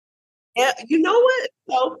Yeah, you know what?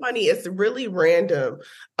 So funny. It's really random.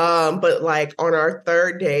 But like on our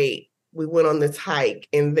third date, we went on this hike,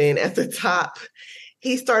 and then at the top,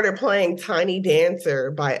 he started playing Tiny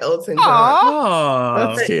Dancer by Elton John. Oh,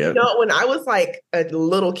 That's cute. You know, when I was like a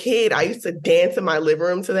little kid, I used to dance in my living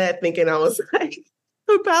room to that, thinking I was like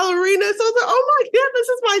a ballerina. So I was like, oh my God, this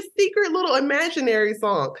is my secret little imaginary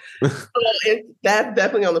song. That's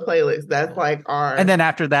definitely on the playlist. That's like our. And then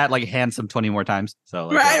after that, like handsome 20 more times. So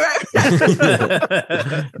like, right.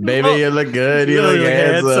 Baby, you look good. You look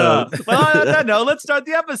handsome. Well, on that note, let's start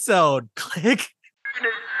the episode. Click.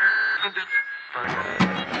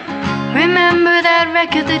 Remember that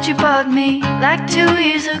record that you bought me like 2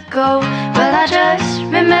 years ago? Well, I just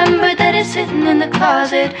remembered that it's sitting in the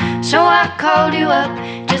closet. So I called you up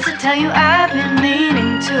just to tell you I've been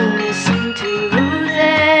meaning to listen to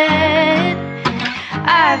that.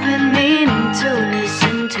 I've been meaning to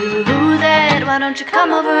listen to that. Why don't you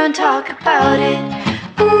come over and talk about it?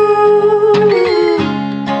 Ooh, ooh, ooh.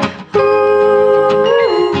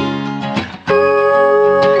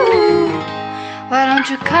 Why don't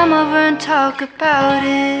you come over and talk about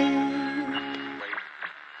it?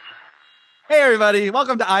 Hey, everybody.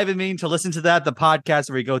 Welcome to I've Been Meaning to Listen to That, the podcast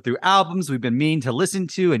where we go through albums we've been meaning to listen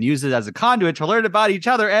to and use it as a conduit to learn about each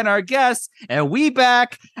other and our guests. And we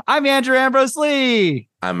back. I'm Andrew Ambrose Lee.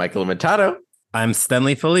 I'm Michael Matato. I'm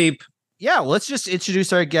Stanley Philippe. Yeah, well, let's just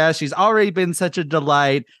introduce our guest. She's already been such a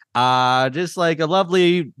delight. Just like a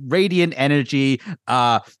lovely, radiant energy,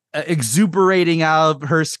 exuberating out of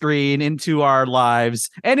her screen into our lives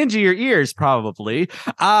and into your ears, probably.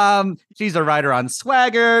 She's a writer on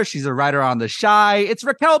Swagger. She's a writer on The Shy. It's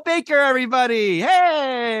Racquel Baker, everybody.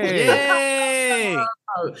 Hey! Yay!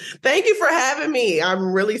 Thank you for having me.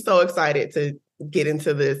 I'm really so excited to get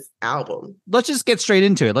into this album. Let's just get straight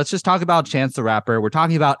into it. Let's just talk about Chance the Rapper. We're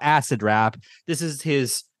talking about Acid Rap. This is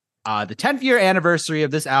his the 10th year anniversary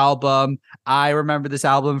of this album. I remember this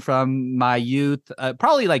album from my youth,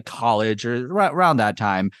 probably like college or around that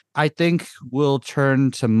time. I think we'll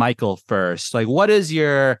turn to Michael first. Like, what is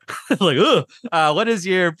your what is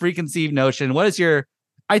your preconceived notion? What is your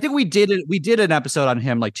I think we did an episode on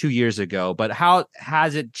him like 2 years ago, but how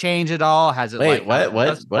has it changed at all? Has it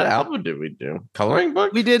what album did we do? Coloring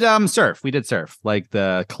Book? We did Surf. We did Surf, like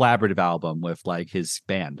the collaborative album with like his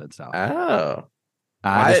band and stuff. Oh.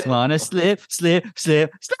 I just wanna slip. Oh,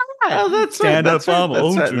 that's Stand right. up,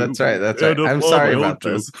 That's right. I'm sorry about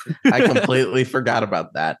this. I completely forgot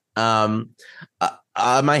about that.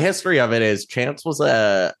 My history of it is Chance was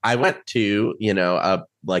I went to, a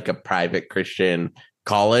private Christian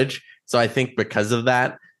college. So I think because of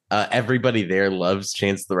that, everybody there loves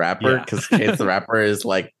Chance the Rapper because Chance the Rapper is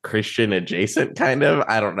like Christian adjacent kind of.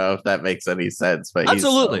 I don't know if that makes any sense, but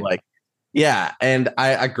absolutely. He's so, like, yeah. And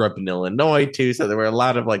I grew up in Illinois too. So there were a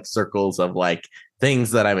lot of like circles of like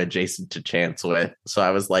things that I'm adjacent to Chance with. So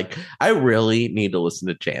I was like, I really need to listen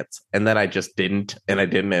to Chance. And then I just didn't. And I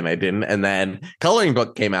didn't. And then Coloring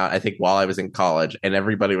Book came out, I think, while I was in college. And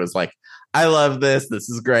everybody was like, I love this. This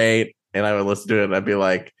is great. And I would listen to it and I'd be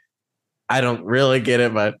like, I don't really get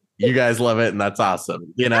it, but you guys love it. And that's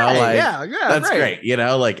awesome. That's great.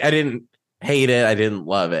 I didn't hate it. I didn't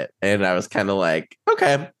love it. And I was kind of like,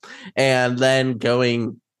 okay. And then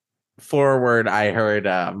going forward, I heard,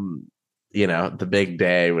 The Big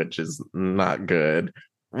Day, which is not good.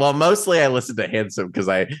 Well, mostly I listen to Handsome because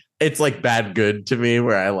it's like bad good to me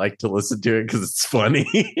where I like to listen to it because it's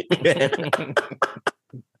funny.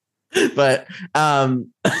 But but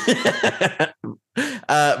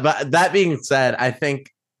that being said, I think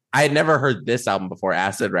I had never heard this album before,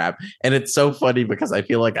 Acid Rap, and it's so funny because I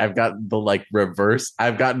feel like I've gotten the like reverse.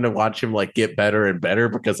 I've gotten to watch him like get better and better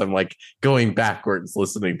because I'm like going backwards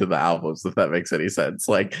listening to the albums, if that makes any sense.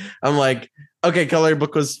 Like I'm like, okay, Coloring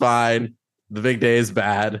Book was fine, The Big Day is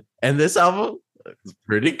bad, and this album is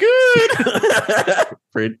pretty good.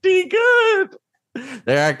 Pretty good.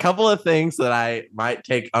 There are a couple of things that I might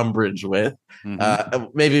take umbrage with.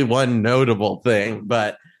 Maybe one notable thing,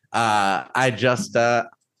 but I just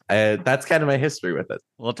that's kind of my history with it.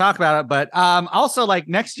 We'll talk about it, but also like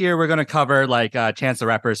next year we're going to cover like Chance the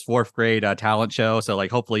Rapper's 4th grade talent show. So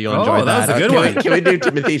like hopefully you'll enjoy that. That was a good one. Can we do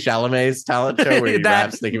Timothy Chalamet's talent show where he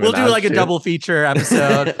raps Nicki Minaj? We'll do like a double feature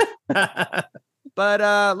episode.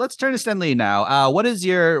 But let's turn to Stanley now. What is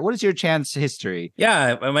your Chance history?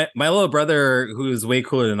 Yeah, my little brother, who's way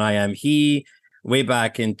cooler than I am, he way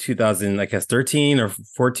back in 2000, I guess 13 or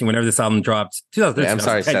 14, whenever this album dropped. 2013. I'm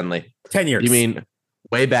sorry, Stanley. 10 years. You mean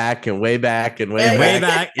way back and way back and way way back?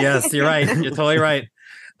 back? Yes, you're right. You're totally right.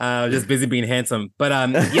 Just busy being handsome. But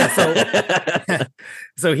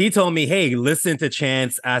so he told me, hey, listen to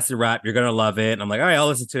Chance Acid Rap. You're gonna love it. And I'm like, all right, I'll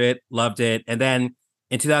listen to it. Loved it. And then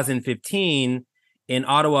in 2015 in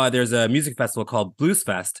Ottawa, there's a music festival called Blues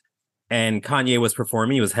Fest, and Kanye was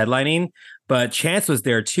performing. He was headlining, but Chance was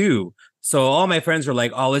there too. So all my friends were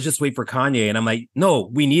like, oh, let's just wait for Kanye. And I'm like, no,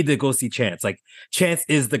 we need to go see Chance. Like, Chance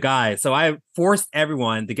is the guy. So I forced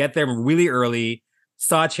everyone to get there really early,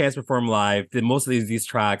 saw Chance perform live, did most of these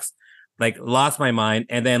tracks, like lost my mind.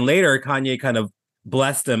 And then later, Kanye kind of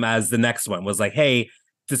blessed him as the next one, was like, hey,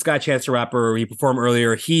 this guy Chance the Rapper, he performed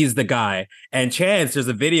earlier, he's the guy. And Chance, there's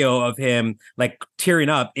a video of him like tearing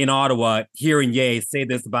up in Ottawa, hearing Ye say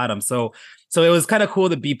this about him. So it was kind of cool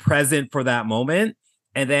to be present for that moment.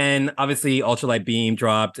 And then obviously Ultralight Beam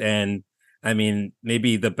dropped, and I mean,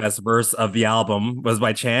 maybe the best verse of the album was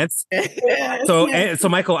by Chance. So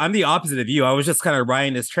Michael, I'm the opposite of you. I was just kind of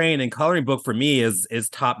riding this train, and Coloring Book for me is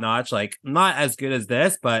top notch. Like, not as good as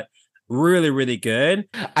this, but really, really good.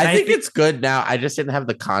 I think it's good now. I just didn't have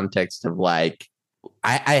the context of like,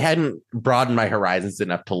 I hadn't broadened my horizons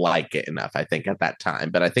enough to like it enough, I think, at that time.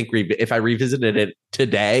 But I think if I revisited it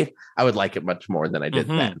today, I would like it much more than I did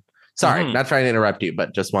then. Sorry, not trying to interrupt you,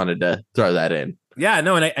 but just wanted to throw that in. Yeah,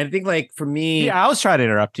 no, and I think like for me, I was trying to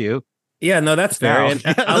interrupt you. Yeah, no, that's fair. And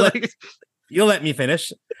you'll let me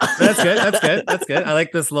finish. That's good. That's good. I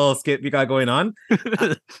like this little skit we got going on.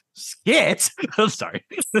 Skit? I'm sorry.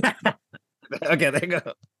 Okay, there you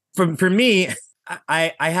go. For me,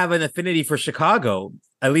 I have an affinity for Chicago,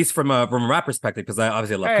 at least from a rap perspective, because I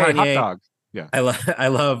obviously love Kanye. Hot dog. Yeah, I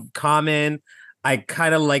love Common. I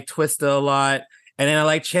kind of like Twista a lot. And then I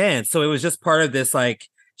like Chance. So it was just part of this like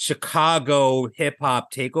Chicago hip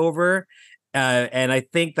hop takeover. And I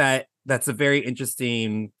think that's a very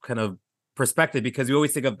interesting kind of perspective, because we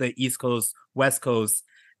always think of the East Coast, West Coast,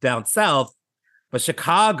 down South. But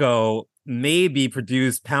Chicago maybe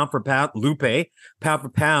produced pound for pound, pound for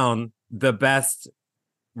pound, the best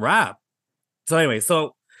rap. So anyway,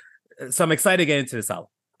 so I'm excited to get into this album.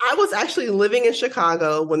 I was actually living in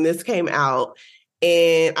Chicago when this came out.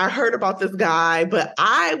 And I heard about this guy, but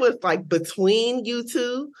I was like between you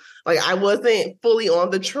two. Like, I wasn't fully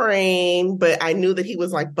on the train, but I knew that he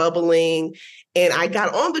was like bubbling. And I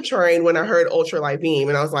got on the train when I heard Ultralight Beam,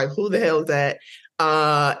 and I was like, who the hell is that?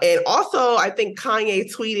 And also, I think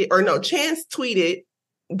Chance tweeted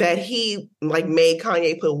that he like made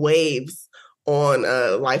Kanye put waves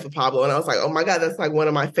on Life of Pablo. And I was like, oh my God, that's like one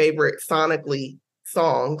of my favorite sonically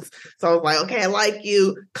songs. So I was like, okay, I like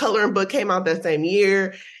you. Coloring Book came out that same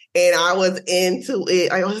year, and I was into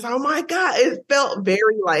it. I was like, oh my God, it felt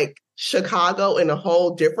very like Chicago in a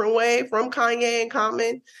whole different way from Kanye and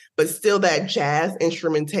Common, but still that jazz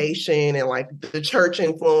instrumentation and like the church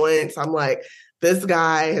influence. I'm like, this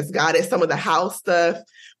guy has got it, some of the house stuff,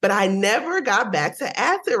 but I never got back to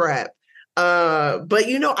acid rap. But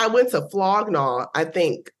I went to Flog Gnaw, I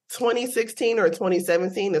think 2016 or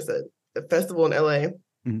 2017. It's a festival in LA.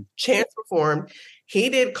 Mm-hmm. Chance performed. He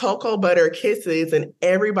did Cocoa Butter Kisses, and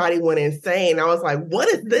everybody went insane. I was like, what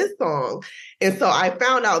is this song? And so I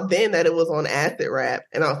found out then that it was on acid rap.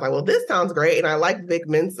 And I was like, well, this sounds great. And I like Vic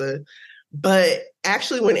Mensa. But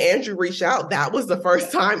actually, when Andrew reached out, that was the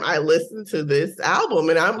first time I listened to this album.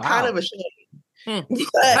 And I'm kind of ashamed.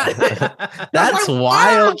 That's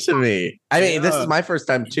wild to me. I mean, this is my first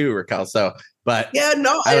time too, Racquel. So, but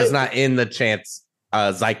I was not in the Chance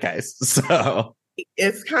zeitgeist, so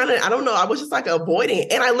it's kind of, I don't know, I was just like avoiding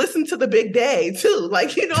it. And I listened to The Big Day too,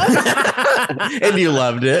 like, and you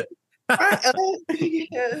loved it.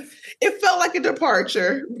 Yeah. It felt like a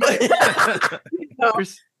departure, but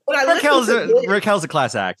Racquel's a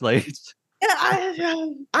class act, like. Yeah,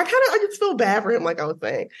 I just feel bad for him, like I was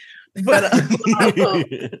saying, but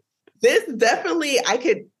this definitely, I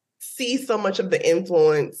could see so much of the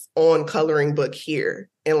influence on Coloring Book here.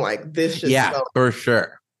 And like this just for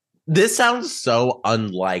sure. This sounds so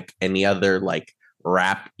unlike any other like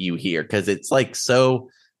rap you hear, because it's like so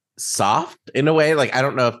soft in a way. Like, I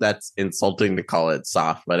don't know if that's insulting to call it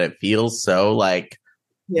soft, but it feels so like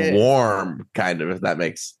warm, kind of, if that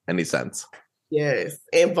makes any sense. Yes.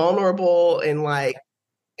 And vulnerable and like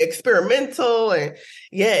experimental. And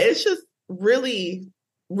it's just really,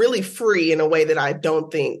 really free in a way that I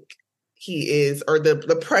don't think he is, or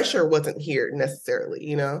the pressure wasn't here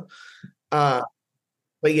necessarily, but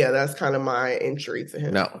that's kind of my entry to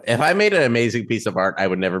him. No, if I made an amazing piece of art, I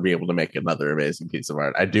would never be able to make another amazing piece of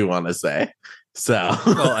art. I do want to say. So,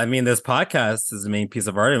 well, I mean, this podcast is the main piece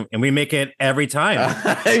of art, and we make it every time.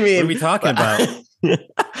 I mean, what are we talking about?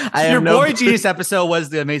 Your boy genius episode was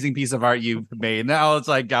the amazing piece of art you made. Now it's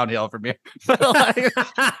like downhill from here. Like,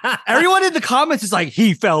 everyone in the comments is like,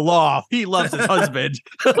 he fell off. He loves his husband.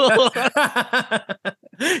 I'm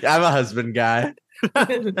a husband guy.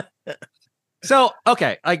 So,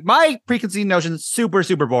 okay, like my preconceived notions, super,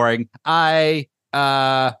 super boring. Childish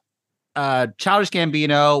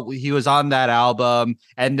Gambino, he was on that album,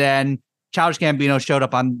 and then Childish Gambino showed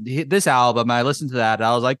up on this album. I listened to that, and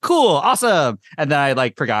I was like, cool, awesome. And then I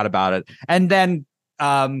like forgot about it. And then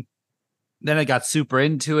I got super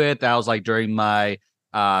into it. That was like during my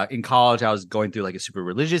in college, I was going through like a super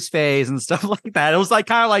religious phase and stuff like that. It was like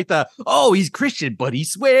kind of like he's Christian, but he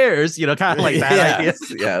swears, kind of like that idea.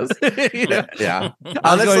 Yes. Yeah.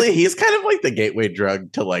 Honestly, he's kind of like the gateway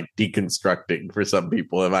drug to like deconstructing for some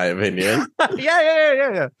people, in my opinion.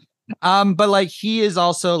 Yeah. But like he is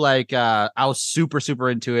also like I was super, super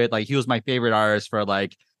into it. Like he was my favorite artist for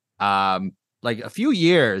like a few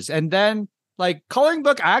years. And then like Coloring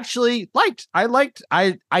Book, I actually liked. I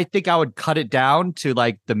think I would cut it down to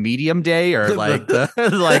like the medium day or like the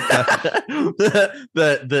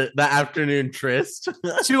afternoon tryst,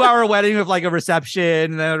 2-hour wedding with like a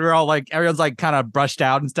reception, and then we're all like everyone's like kind of brushed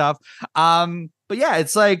out and stuff. But yeah,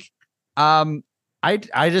 it's like I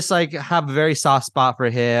just like have a very soft spot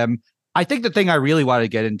for him. I think the thing I really want to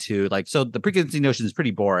get into, like, so the preconceived notion is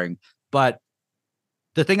pretty boring, but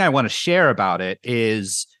the thing I want to share about it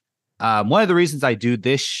is one of the reasons I do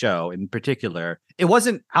this show in particular. I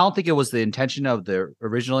don't think it was the intention of the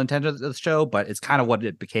original intent of the show, but it's kind of what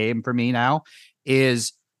it became for me now,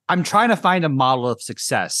 is I'm trying to find a model of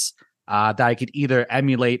success that I could either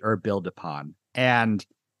emulate or build upon. And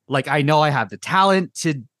like, I know I have the talent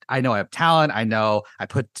I know I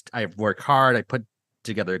work hard, I put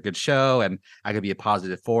together a good show, and I could be a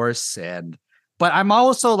positive force. But I'm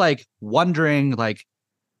also like wondering, like,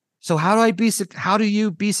 so how do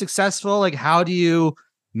you be successful? Like, how do you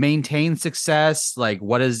maintain success? Like,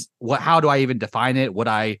 how do I even define it? Would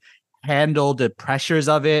I handle the pressures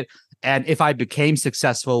of it? And if I became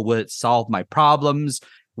successful, would it solve my problems?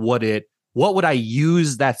 What would I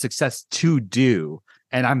use that success to do?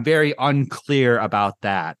 And I'm very unclear about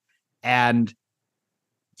that. And,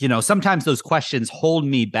 sometimes those questions hold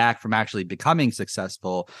me back from actually becoming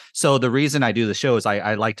successful. So the reason I do the show is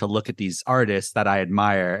I like to look at these artists that I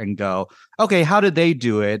admire and go, okay, how did they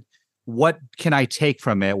do it? What can I take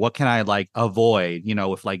from it? What can I like avoid?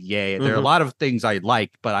 With like, there are a lot of things I like,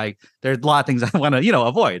 but there's a lot of things I want to,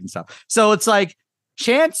 avoid and stuff. So it's like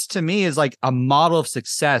Chance to me is like a model of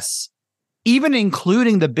success, even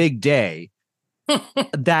including the big day.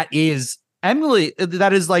 that is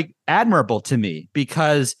like admirable to me,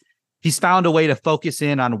 because he's found a way to focus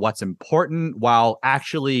in on what's important while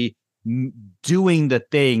actually doing the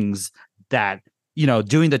things that,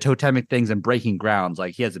 doing the totemic things and breaking grounds.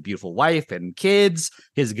 Like he has a beautiful wife and kids.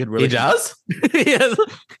 He has a good relationship. He does?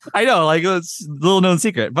 I know, like it's a little known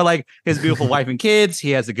secret, but like his beautiful wife and kids.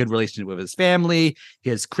 He has a good relationship with his family. He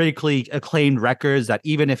has critically acclaimed records that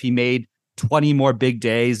even if he made 20 more big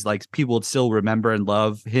days, like people would still remember and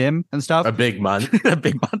love him and stuff. A big month.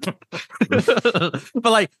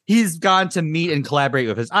 But like he's gone to meet and collaborate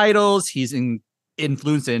with his idols. He's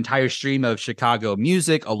influenced an entire stream of Chicago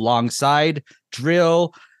music alongside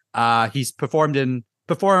drill. He's performed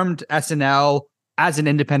SNL as an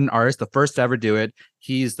independent artist, the first to ever do it.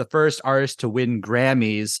 He's the first artist to win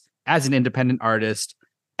Grammys as an independent artist,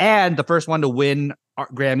 and the first one to win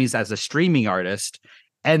Grammys as a streaming artist.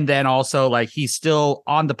 And then also, like, he's still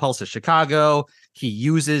on the pulse of Chicago. He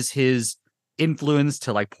uses his influence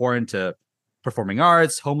to like pour into performing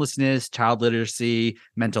arts, homelessness, child literacy,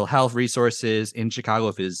 mental health resources in Chicago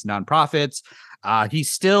with his nonprofits.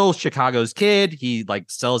 He's still Chicago's kid. He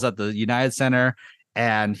like sells at the United Center,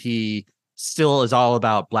 and he still is all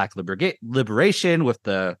about Black liberation with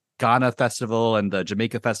the Ghana Festival and the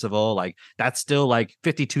Jamaica Festival. Like that's still like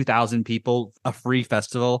 52,000 people, a free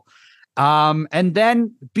festival. And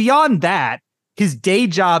then beyond that, his day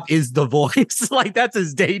job is The Voice. Like that's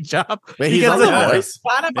his day job. Wait, he's on The Voice?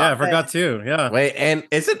 Yeah, I forgot too. Yeah. Wait, and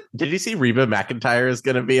did you see Reba McEntire is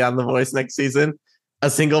going to be on The Voice next season? A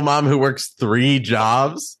single mom who works 3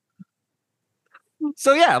 jobs.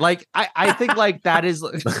 So yeah, like I think like that is,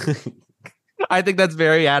 I think that's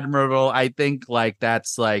very admirable. I think like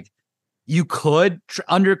that's like, you could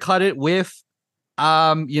undercut it with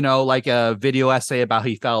like a video essay about how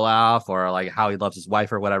he fell off or like how he loves his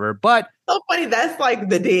wife or whatever. But so funny. That's like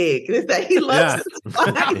the dig. Is that he loves his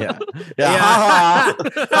wife. Yeah.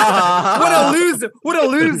 What a loser! What a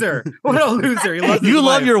loser! What a loser! He loves you his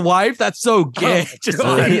love wife. your wife? That's so gay. Just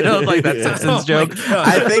like that Yeah. Simpsons joke.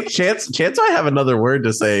 I think Chance might have another word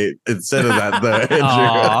to say instead of that, though, Andrew.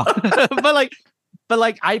 Aw. but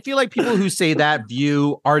like I feel like people who say that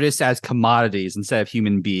view artists as commodities instead of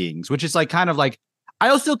human beings, which is like kind of like, I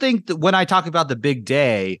also think that when I talk about the big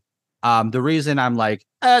day, the reason I'm like,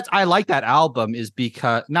 I like that album is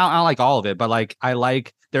because now I don't like all of it, but like I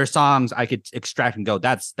like their songs I could extract and go,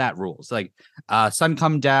 that rules. Like Sun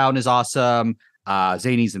Come Down is awesome.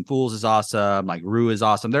 Zanies and Fools is awesome. Like Rue is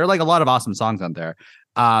awesome. There are like a lot of awesome songs on there.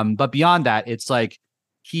 But beyond that, it's like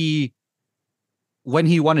when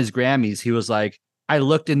he won his Grammys, he was like, I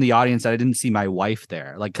looked in the audience and I didn't see my wife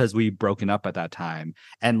there, like, because we broken up at that time.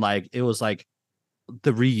 And like, it was like,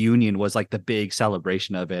 the reunion was like the big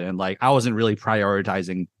celebration of it. And like, I wasn't really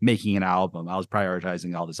prioritizing making an album. I was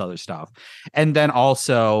prioritizing all this other stuff. And then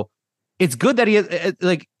also it's good that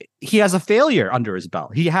he has a failure under his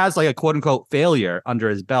belt. He has like a quote unquote failure under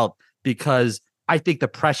his belt, because I think the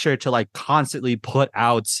pressure to like constantly put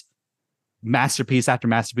out masterpiece after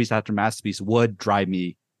masterpiece after masterpiece would drive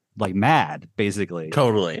me like mad, basically.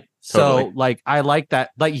 Totally. So like, I like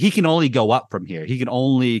that. Like, he can only go up from here. He can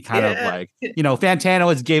only kind of like,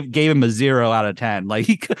 Fantano gave him a 0 out of 10. Like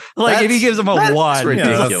if he gives him a 1,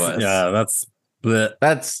 ridiculous.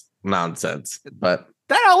 That's nonsense. But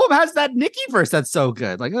that album has that Nicki verse that's so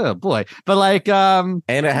good. Like, oh boy. But like, and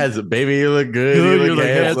it has "Baby You Look Good, You Look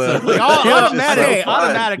Handsome." Like,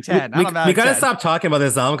 automatic 10. we gotta stop talking about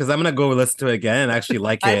this album, because I'm gonna go listen to it again and actually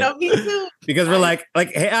like it. I know, me too. Because we're like,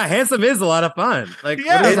 Handsome is a lot of fun. Like,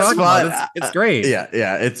 yeah, what are we talking about? It's great. Yeah.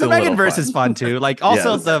 It's the a Megan verse fun. is fun too. Like,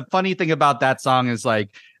 also Yes. the funny thing about that song is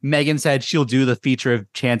like, Megan said she'll do the feature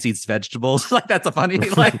of Chance Eats Vegetables. Like, that's a funny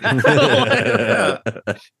like.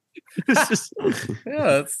 It's just,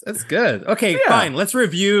 it's good. Okay, fine. Let's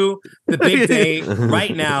review the big day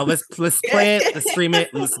right now. Let's play it, let's stream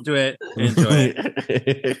it, listen to it, and enjoy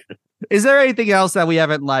it. Is there anything else that we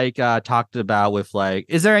haven't like talked about with like?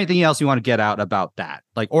 Is there anything else you want to get out about that,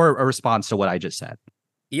 like, or a response to what I just said?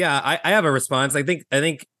 Yeah, I have a response. I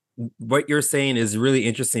think what you're saying is really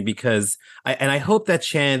interesting, because I hope that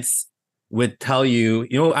Chance would tell you,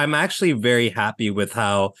 I'm actually very happy with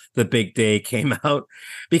how the big day came out,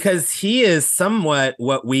 because he is somewhat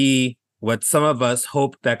what some of us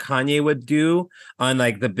hoped that Kanye would do on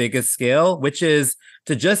like the biggest scale, which is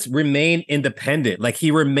to just remain independent. Like,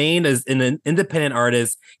 he remained as an independent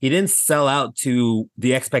artist. He didn't sell out to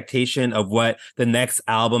the expectation of what the next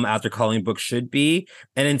album after Calling Book should be.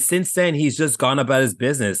 And then since then, he's just gone about his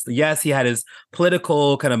business. Yes, he had his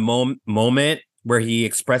political kind of moment where he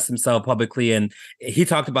expressed himself publicly, and he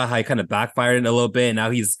talked about how he kind of backfired a little bit. And now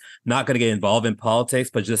he's not going to get involved in politics,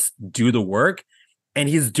 but just do the work. And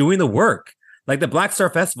he's doing the work. Like, the Black Star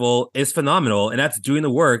Festival is phenomenal, and that's doing the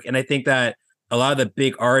work. And I think that a lot of the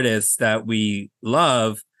big artists that we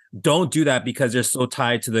love don't do that because they're so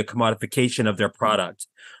tied to the commodification of their product.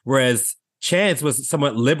 Whereas Chance was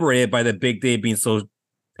somewhat liberated by the big day being so,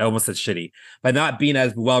 I almost said shitty, by not being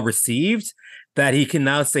as well received, that he can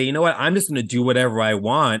now say, you know what, I'm just going to do whatever I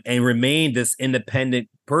want and remain this independent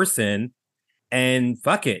person. And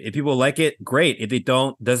fuck it. If people like it, great. If they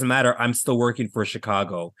don't, doesn't matter. I'm still working for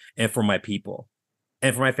Chicago and for my people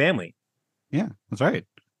and for my family. Yeah, that's right.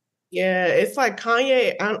 Yeah, it's like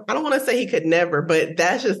Kanye, I don't want to say he could never, but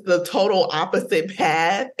that's just the total opposite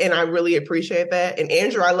path. And I really appreciate that. And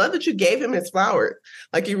Andrew, I love that you gave him his flowers.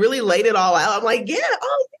 Like, you really laid it all out. I'm like, you know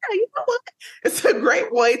what? It's a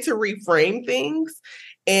great way to reframe things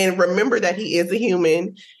and remember that he is a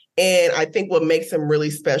human. And I think what makes him really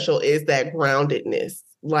special is that groundedness.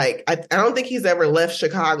 Like, I don't think he's ever left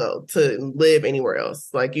Chicago to live anywhere else.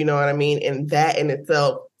 Like, you know what I mean? And that in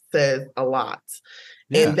itself says a lot.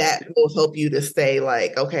 Yeah. And that will help you to stay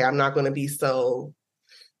like, okay, I'm not going to be so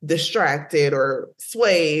distracted or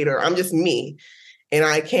swayed, or I'm just me. And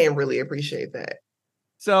I can really appreciate that.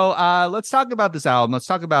 So let's talk about this album. Let's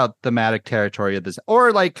talk about thematic territory of this,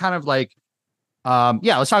 or like kind of like,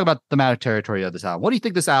 let's talk about thematic territory of this album. What do you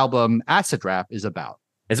think this album, Acid Rap, is about?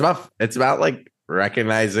 It's about like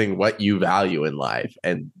recognizing what you value in life,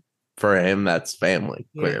 and for him, that's family.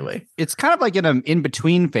 Clearly, it's kind of like in an in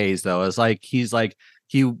between phase, though. It's like he's like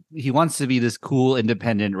he wants to be this cool,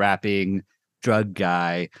 independent rapping drug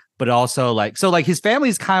guy, but also like his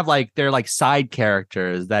family's kind of like they're like side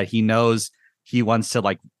characters that he knows he wants to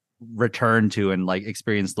like return to and like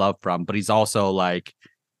experience love from, but he's also like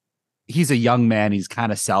he's a young man. He's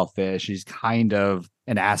kind of selfish. He's kind of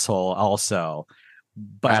an asshole also.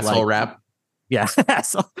 But Asshole rap. Yeah,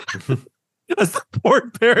 asshole. That's the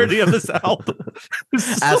porn parody of this album.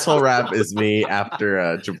 Asshole rap is me after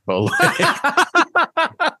Chipotle.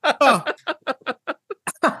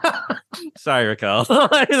 Sorry,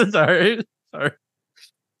 Racquel. Sorry.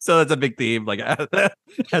 So that's a big theme. Like,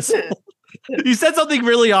 you said something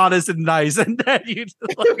really honest and nice, and then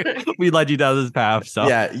we led you down this path. So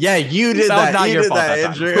yeah, you did that. Not you your did fault that,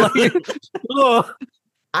 Andrew.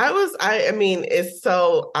 I mean, it's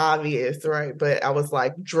so obvious, right? But I was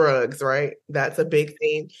like, drugs, right? That's a big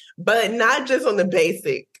thing. But not just on the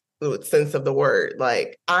basic sense of the word.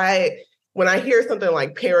 Like when I hear something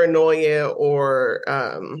like paranoia or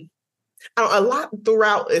a lot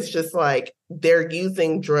throughout, it's just like they're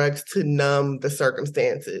using drugs to numb the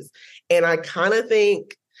circumstances. And I kind of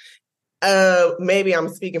think maybe I'm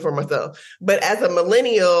speaking for myself, but as a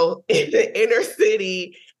millennial in the inner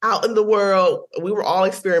city, out in the world, we were all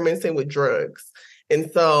experimenting with drugs. And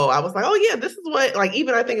so I was like, oh yeah, this is what, like,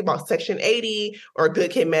 even I think about Section 80 or Good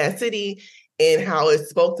Kid, Mad City and how it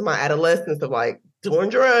spoke to my adolescence of like doing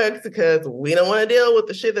drugs because we don't want to deal with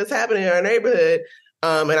the shit that's happening in our neighborhood.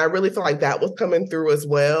 And I really feel like that was coming through as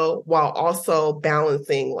well, while also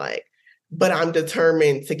balancing like, but I'm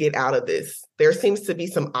determined to get out of this. There seems to be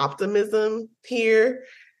some optimism here.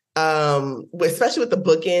 Especially with the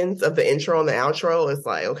bookends of the intro and the outro, it's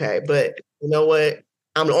like, okay, but you know what?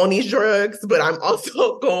 I'm on these drugs, but I'm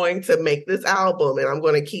also going to make this album and I'm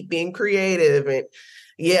going to keep being creative. And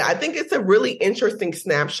yeah, I think it's a really interesting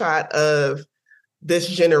snapshot of this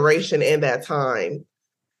generation and that time,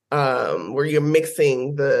 where you're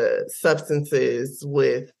mixing the substances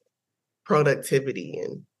with productivity.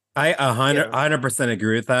 And I 100%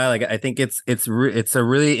 agree with that. Like, I think it's a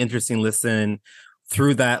really interesting listen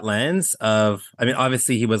through that lens of, I mean,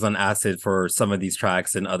 obviously he was on acid for some of these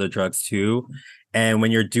tracks and other drugs too. And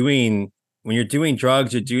when you're doing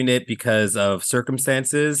drugs, you're doing it because of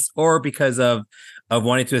circumstances or because of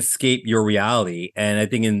wanting to escape your reality. And I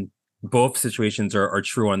think in both situations are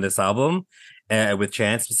true on this album, with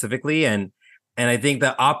Chance specifically. And I think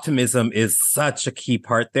that optimism is such a key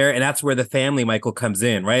part there. And that's where the family Michael comes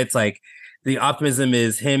in, right? It's like the optimism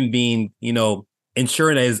is him being,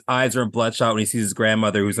 ensuring that his eyes aren't bloodshot when he sees his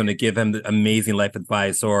grandmother who's going to give him the amazing life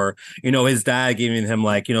advice, or his dad giving him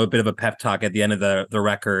like a bit of a pep talk at the end of the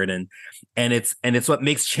record, and it's what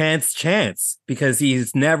makes Chance because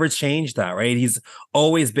he's never changed that, right? He's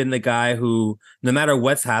always been the guy who, no matter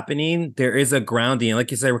what's happening, there is a grounding,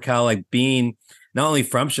 like you said, Racquel, like being not only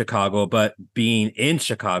from Chicago but being in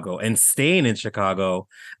Chicago and staying in Chicago,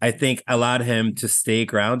 I think allowed him to stay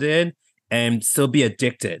grounded and still be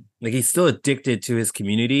addicted. Like, he's still addicted to his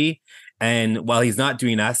community. And while he's not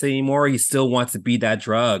doing acid anymore, he still wants to be that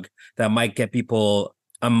drug that might get people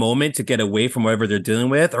a moment to get away from whatever they're dealing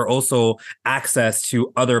with, or also access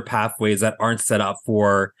to other pathways that aren't set up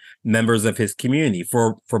for members of his community,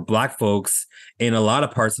 for Black folks in a lot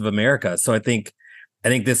of parts of America. So I think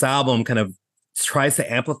this album kind of tries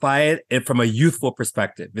to amplify it from a youthful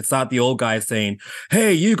perspective. It's not the old guy saying,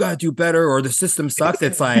 hey, you gotta do better or the system sucks.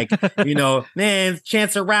 It's like, man,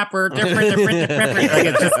 Chance a rapper, different.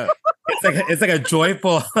 Like, it's like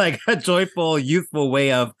a joyful, youthful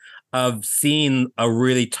way of seeing a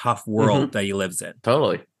really tough world that he lives in.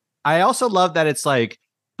 Totally. I also love that it's like,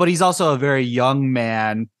 but he's also a very young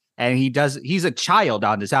man, and he's a child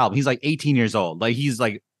on this album. He's like 18 years old. Like, he's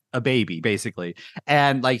like a baby basically,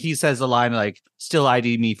 and like he says the line like, still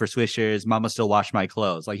ID me for swishers, mama still wash my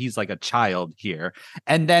clothes. Like, he's like a child here.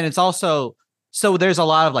 And then it's also, so there's a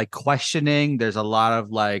lot of like questioning, there's a lot of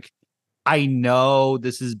like, I know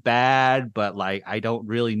this is bad, but like I don't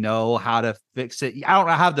really know how to fix it. I don't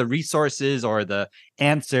have the resources or the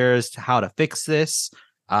answers to how to fix this.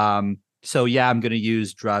 So yeah, I'm gonna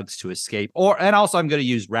use drugs to escape, and also I'm gonna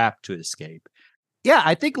use rap to escape. Yeah,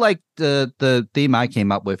 I think like the theme I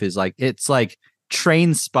came up with is like, it's like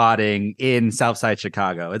train spotting in Southside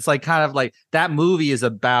Chicago. It's like kind of like that movie is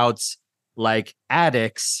about like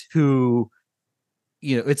addicts who,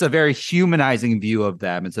 it's a very humanizing view of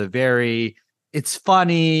them. It's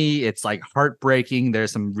funny. It's like heartbreaking.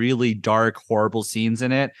 There's some really dark, horrible scenes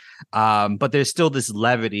in it. But there's still this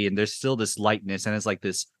levity and there's still this lightness. And it's like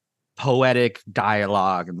this poetic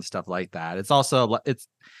dialogue and stuff like that.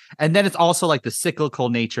 And then it's also like the cyclical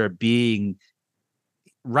nature of being,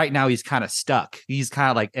 right now he's kind of stuck. He's kind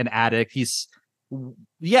of like an addict.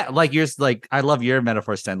 Like yours, like I love your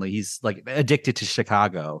metaphor, Stanley. He's like addicted to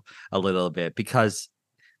Chicago a little bit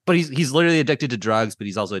but he's literally addicted to drugs, but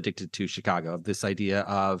he's also addicted to Chicago. This idea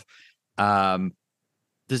of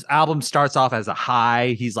this album starts off as a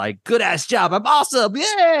high. He's like, good ass job. I'm awesome.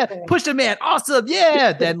 Yeah. Push the man. Awesome.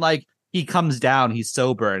 Yeah. Then like he comes down, he's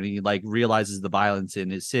sober and he like realizes the violence in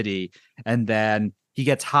his city. And then he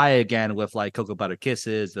gets high again with like Cocoa Butter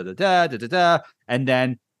Kisses, da da da da da da. And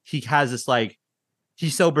then he has this like, he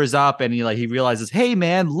sobers up and he realizes, hey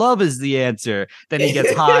man, love is the answer. Then he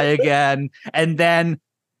gets high again. And then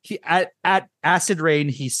he at Acid Rain,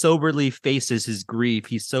 he soberly faces his grief.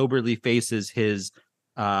 He soberly faces his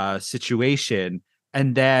situation.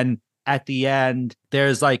 And then at the end,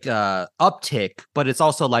 there's like a uptick, but it's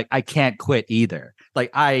also like, I can't quit either. Like,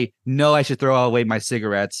 I know I should throw away my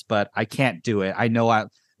cigarettes, but I can't do it. I know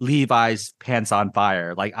Levi's pants on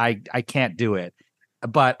fire. Like, I can't do it,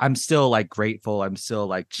 but I'm still like grateful. I'm still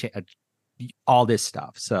like all this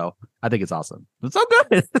stuff. So I think it's awesome. It's so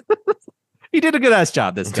good. He did a good ass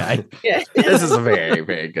job, this guy. Yeah. This is a very,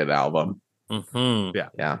 very good album. Mm-hmm.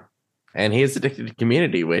 Yeah. And he is addicted to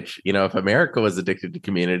Community, which, you know, if America was addicted to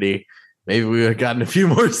Community, maybe we would have gotten a few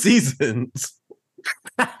more seasons.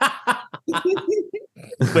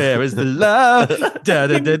 Where is the love? Da,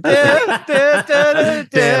 da, da, da, da, da,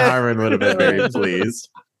 Dan Harmon would have been very pleased.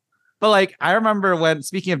 But like, I remember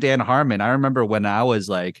speaking of Dan Harmon, I remember when I was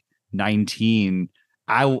like 19,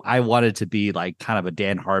 I wanted to be like kind of a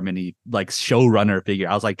Dan Harmon-y like showrunner figure.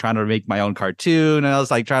 I was like trying to make my own cartoon, and I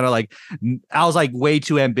was like trying to I was like way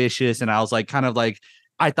too ambitious, and I was like kind of like,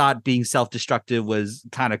 I thought being self-destructive was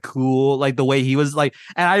kind of cool, like the way he was like,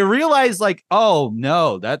 and I realized like, oh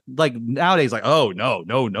no, that like nowadays like, oh no.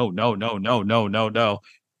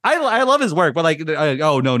 I love his work, but like,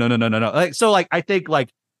 oh no. Like, so like, I think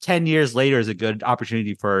like 10 years later is a good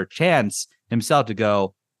opportunity for Chance himself to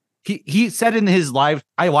go. He said in his live,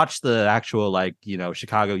 I watched the actual like, you know,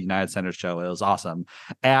 Chicago United Center show. It was awesome.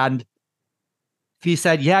 And he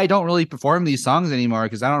said, yeah, I don't really perform these songs anymore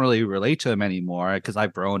because I don't really relate to them anymore because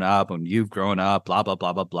I've grown up and you've grown up, blah, blah,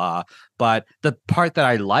 blah, blah, blah. But the part that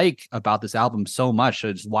I like about this album so much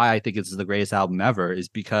is why I think it's the greatest album ever, is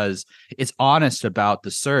because it's honest about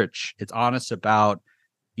the search. It's honest about,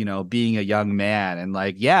 you know, being a young man. And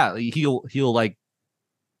like, yeah, he'll like,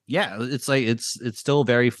 yeah, it's like, it's still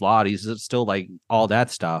very flawed. He's still like all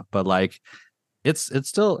that stuff, but like, it's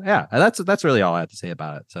still, yeah, that's really all I have to say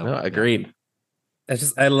about it. So no, agreed.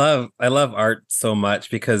 I love art so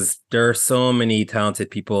much because there are so many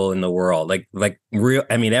talented people in the world. Like real,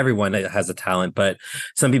 I mean, everyone has a talent, but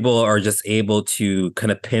some people are just able to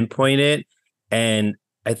kind of pinpoint it. And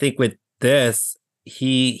I think with this,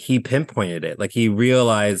 he pinpointed it. Like he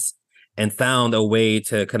realized and found a way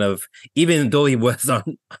to kind of, even though he was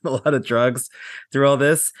on a lot of drugs through all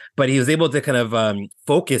this, but he was able to kind of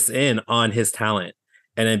focus in on his talent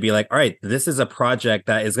and then be like, all right, this is a project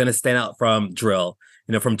that is going to stand out from Drill,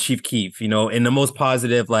 you know, from Chief Keef, you know, in the most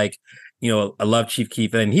positive, like, you know, I love Chief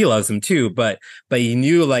Keef and he loves him too, but he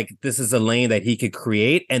knew like this is a lane that he could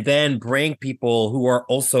create and then bring people who are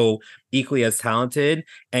also equally as talented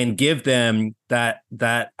and give them that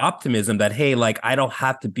optimism that, hey, like, I don't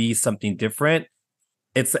have to be something different.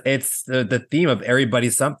 It's the theme of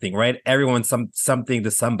everybody's something, right? Everyone's something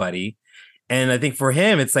to somebody. And I think for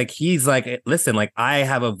him, it's like, he's like, listen, like I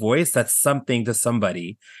have a voice that's something to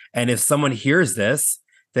somebody. And if someone hears this,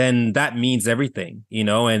 then that means everything, you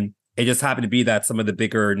know? And it just happened to be that some of the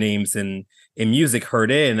bigger names in music heard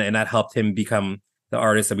it, and that helped him become the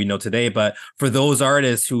artist that we know today. But for those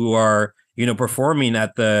artists who are, you know, performing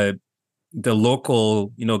at the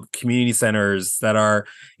local, you know, community centers that are,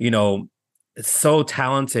 you know, so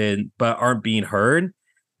talented but aren't being heard,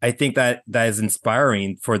 I think that is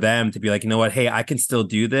inspiring for them to be like, you know what, hey, I can still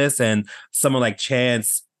do this. And someone like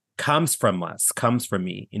Chance comes from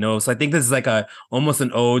me, you know? So I think this is like almost an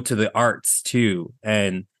ode to the arts too.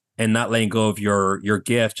 And not letting go of your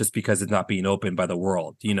gift just because it's not being opened by the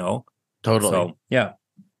world, you know? Totally. So, yeah.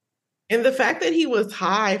 And the fact that he was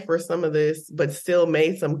high for some of this, but still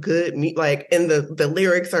made some good, like, and the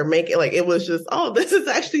lyrics are making, like, it was just, oh, this is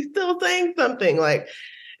actually still saying something. Like,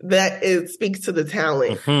 that it speaks to the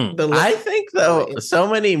talent. Mm-hmm. I think though, so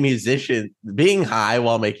many musicians being high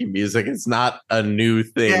while making music is not a new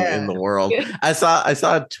thing in the world. Yeah. I saw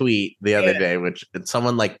a tweet the other day, which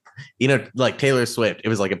someone like, you know, like Taylor Swift. It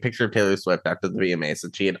was like a picture of Taylor Swift after the VMAs,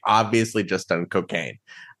 and she had obviously just done cocaine.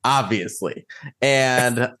 Obviously.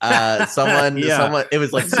 And someone it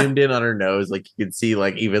was like zoomed in on her nose, like you could see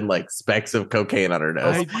like even like specks of cocaine on her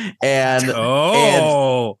nose. And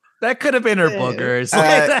that could have been her boogers.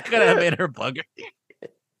 That could have been her boogers.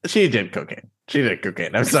 She did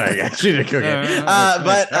cocaine. I'm sorry, guys. She did cocaine.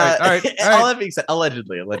 But all right. All that being said,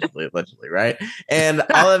 allegedly, right? And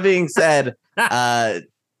all that being said,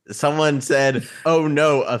 Someone said, "Oh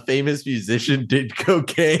no, a famous musician did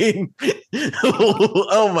cocaine."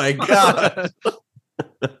 Oh my god.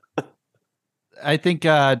 I think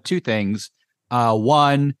two things.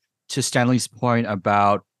 One, to Stanley's point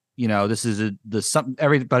about, this is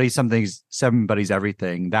everybody's somebody's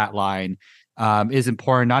everything. That line is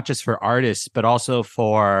important not just for artists but also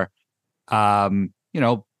for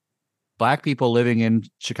Black people living in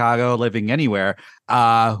Chicago, living anywhere,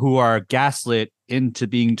 who are gaslit into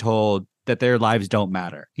being told that their lives don't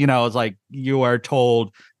matter. It's like you are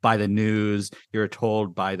told by the news, you're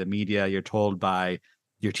told by the media, you're told by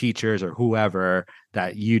your teachers or whoever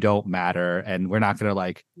that you don't matter, and we're not gonna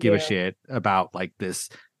like give a shit about like this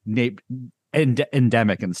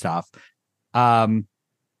endemic and stuff.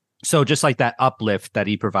 So just like that uplift that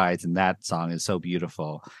he provides in that song is so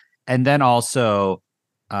beautiful. And then also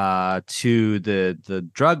to the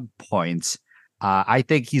drug points, I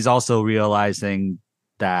think he's also realizing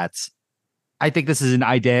that I think this is an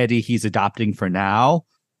identity he's adopting for now,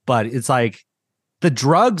 but it's like the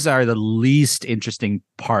drugs are the least interesting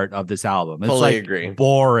part of this album. It's Fully like agree.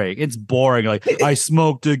 boring. It's boring. Like, I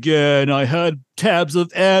smoked again. I had tabs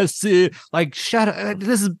of acid. Like, shut up.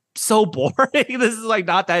 This is so boring. This is like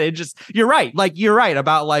not that interesting. You're right. Like, you're right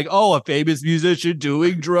about like, oh, a famous musician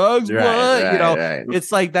doing drugs. What? Right.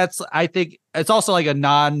 It's like I think it's also like a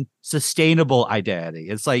non-sustainable identity.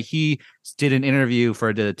 It's like he did an interview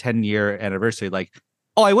for the 10-year anniversary. Like,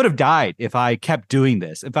 oh, I would have died if I kept doing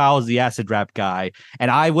this, if I was the acid rap guy.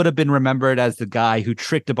 And I would have been remembered as the guy who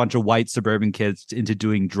tricked a bunch of white suburban kids into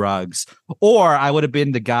doing drugs. Or I would have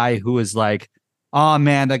been the guy who was like, oh,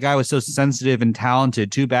 man, that guy was so sensitive and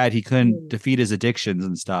talented. Too bad he couldn't defeat his addictions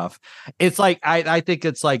and stuff. It's like, I think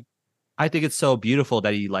it's so beautiful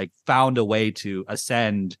that he like found a way to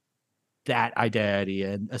ascend that identity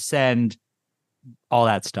and ascend all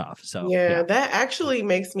that stuff. So yeah, that actually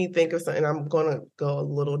makes me think of something. I'm gonna go a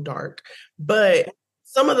little dark, but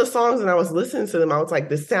some of the songs when I was listening to them, I was like,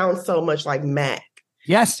 this sounds so much like Mac.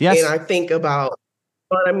 Yes. And I think about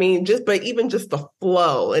what I mean, even just the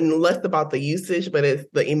flow and less about the usage, but it's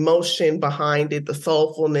the emotion behind it, the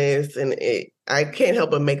soulfulness, and I can't help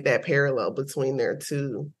but make that parallel between their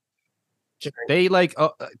two. They like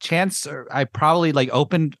Chance. I probably like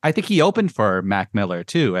opened. I think he opened for Mac Miller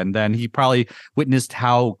too, and then he probably witnessed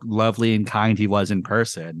how lovely and kind he was in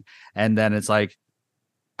person. And then it's like,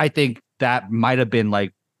 I think that might have been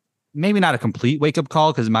like maybe not a complete wake up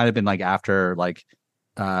call because it might have been like after like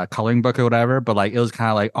Coloring Book or whatever. But like it was kind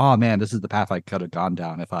of like, oh man, this is the path I could have gone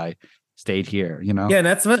down if I stayed here. Yeah, and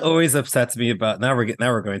that's what always upsets me about. Now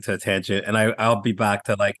we're going to a tangent, and I'll be back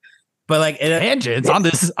to like. But like tangents on a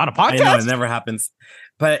podcast. I know it never happens,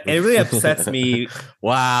 but it really upsets me.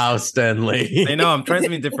 Wow, Stanley. I know I'm trying to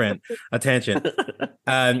be different. A tangent.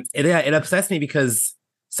 It upsets me because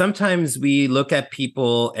sometimes we look at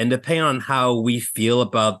people and depending on how we feel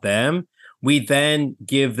about them, we then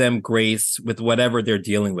give them grace with whatever they're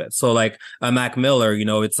dealing with. So like Mac Miller,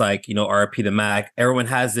 it's like, RIP to Mac. Everyone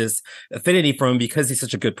has this affinity for him because he's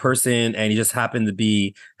such a good person and he just happened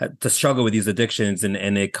to struggle with these addictions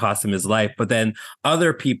and it cost him his life. But then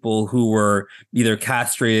other people who were either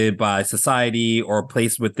castrated by society or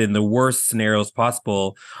placed within the worst scenarios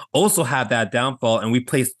possible also have that downfall. And we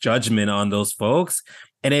place judgment on those folks.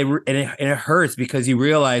 And it hurts because you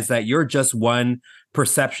realize that you're just one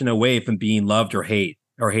perception away from being loved or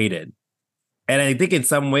hated. And I think in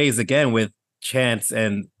some ways, again, with Chance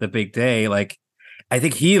and The Big Day, like I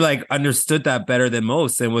think he like understood that better than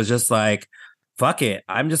most and was just like, fuck it,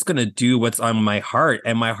 I'm just gonna do what's on my heart.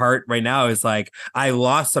 And my heart right now is like, I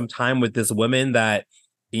lost some time with this woman that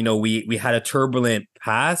we had a turbulent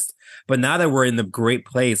past, but now that we're in the great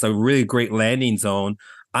place, a really great landing zone,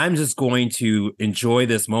 I'm just going to enjoy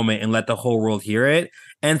this moment and let the whole world hear it.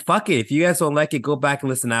 And fuck it. If you guys don't like it, go back and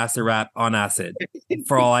listen to acid rap on acid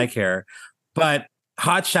for all I care. But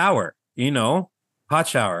hot shower, hot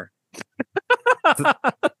shower.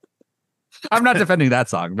 I'm not defending that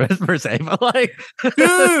song per se, but like,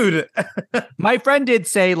 dude, my friend did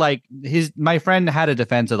say like my friend had a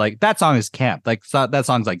defense of like that song is camp, like that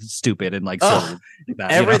song's like stupid and like silly.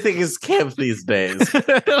 Everything is camp these days.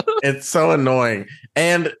 It's so annoying.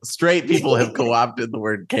 And straight people have co-opted the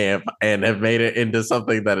word camp and have made it into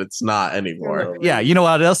something that it's not anymore. Yeah, you know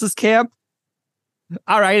what else is camp?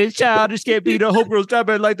 All right, it's childish, can't be the homegirls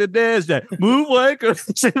dropping like the NASDAQ. Move like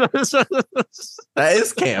that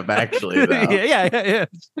is camp, actually. Though. Yeah.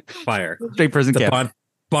 Fire. Straight prison camp.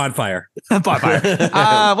 Bonfire. Bonfire.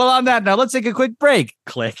 Well, on that note, let's take a quick break.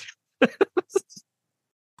 Click.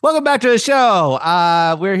 Welcome back to the show.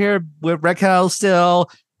 We're here with Racquel still.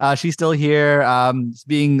 She's still here.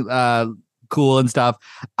 Being cool and stuff.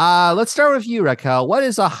 Let's start with you, Racquel. What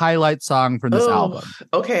is a highlight song from this album?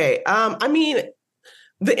 Okay. I mean,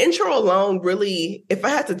 the intro alone really, if I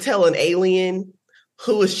had to tell an alien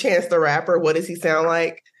who is Chance the Rapper, what does he sound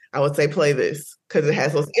like? I would say play this because it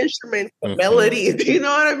has those instruments, the melodies, you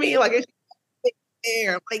know what I mean? Like it's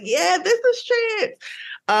there. I'm like, yeah, this is Chance.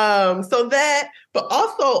 So that, but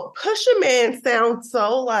also Pusha Man sounds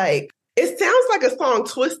so like, it sounds like a song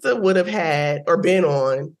Twista would have had or been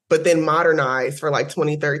on, but then modernized for like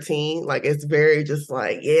 2013. Like it's very just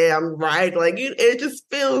like, yeah, I'm right. Like it just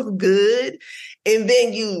feels good. And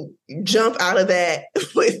then you jump out of that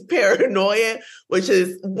with Paranoia, which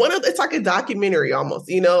is it's like a documentary almost,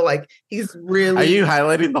 you know, like he's really. Are you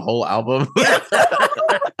highlighting the whole album?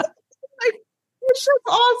 It's just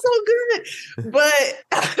all so good. But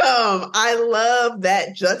I love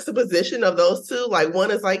that juxtaposition of those two. Like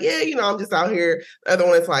one is like, yeah, you know, I'm just out here. The other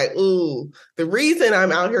one is like, ooh, the reason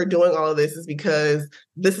I'm out here doing all of this is because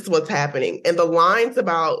this is what's happening. And the lines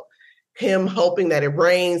about him hoping that it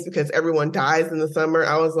rains because everyone dies in the summer,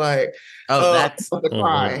 I was like, that's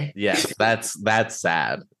cry. Yes, that's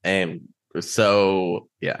sad. And so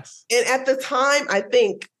yes. And at the time,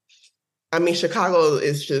 I mean, Chicago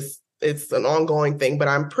is just, it's an ongoing thing, but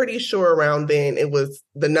I'm pretty sure around then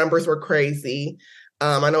the numbers were crazy.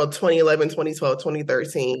 I know 2011, 2012,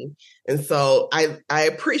 2013. And so I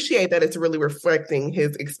appreciate that it's really reflecting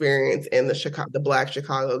his experience and the Black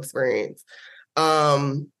Chicago experience.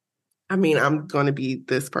 I mean, I'm going to be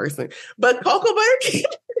this person, but Cocoa Butter,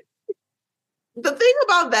 the thing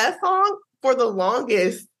about that song for the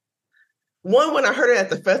longest, when I heard it at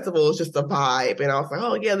the festival, it was just a vibe. And I was like,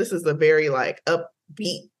 oh yeah, this is a very like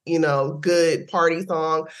upbeat, you know, good party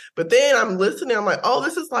song. But then I'm listening, I'm like, oh,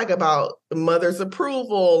 this is like about the mother's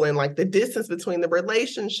approval and like the distance between the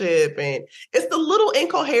relationship. And it's a little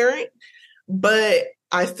incoherent, but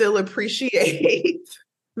I still appreciate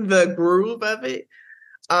the groove of it.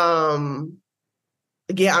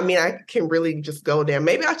 Yeah, I mean, I can really just go down.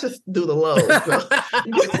 Maybe I just do the lows. So.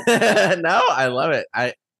 No, I love it.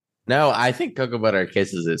 I think Cocoa Butter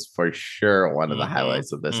Kisses is for sure one of the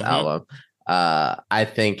highlights of this album. I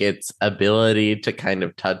think its ability to kind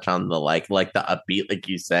of touch on the like the upbeat, like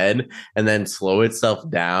you said, and then slow itself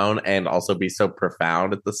down and also be so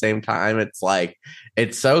profound at the same time. It's like,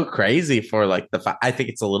 it's so crazy for like I think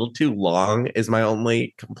it's a little too long is my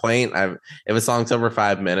only complaint. If a song's over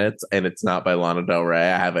 5 minutes and it's not by Lana Del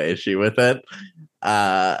Rey, I have an issue with it.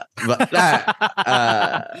 But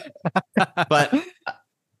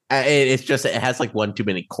it's just, it has like one too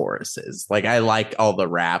many choruses. Like I like all the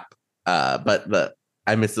rap. But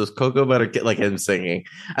I miss those Cocoa Butter, like him singing.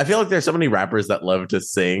 I feel like there's so many rappers that love to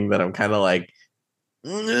sing that I'm kind of like,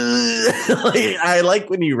 I like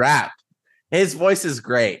when you rap. His voice is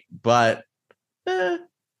great, but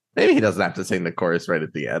maybe he doesn't have to sing the chorus right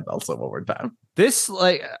at the end also one more time. This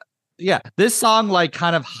song like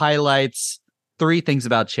kind of highlights three things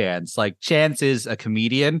about Chance. Like Chance is a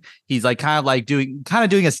comedian. He's like kind of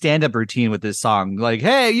doing a stand-up routine with this song. Like,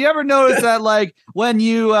 hey, you ever notice that like when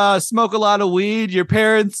you smoke a lot of weed, your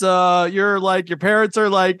parents are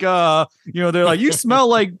like, you know, they're like, you smell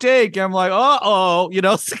like Dake. And I'm like, you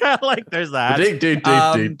know, it's kind of like there's that.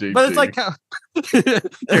 But it's like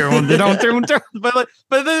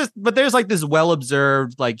but there's like this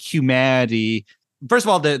well-observed like humanity. First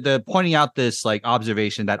of all, the pointing out this like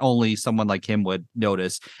observation that only someone like him would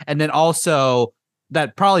notice, and then also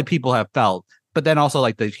that probably people have felt, but then also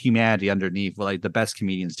like the humanity underneath, like the best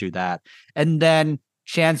comedians do that. And then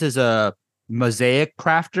Chance is a mosaic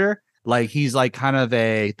crafter. Like he's like kind of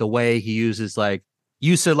the way he uses like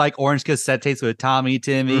used to like orange cassette tapes with Tommy,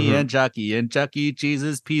 Timmy, and Chucky,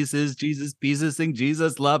 Jesus pieces, sing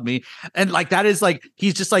Jesus love me. And like that is like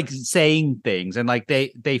he's just like saying things and like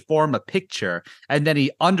they form a picture, and then he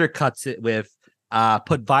undercuts it with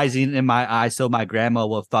put Visine in my eye so my grandma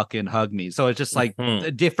will fucking hug me. So it's just like a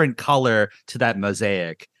different color to that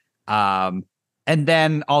mosaic. And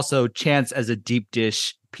then also Chance as a deep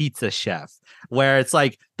dish pizza chef, where it's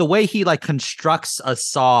like the way he like constructs a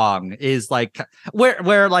song is like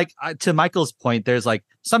where like to Michael's point, there's like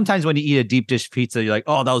sometimes when you eat a deep dish pizza, you're like,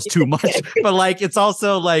 oh, that was too much. But like it's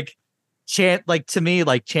also like Chance, like to me,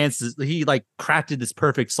 like Chance he like crafted this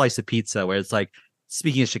perfect slice of pizza where it's like,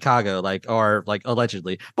 speaking of Chicago, like or like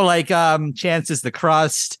allegedly, but like Chance is the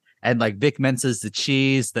crust. And like Vic Mensa's the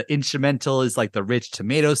cheese. The instrumental is like the rich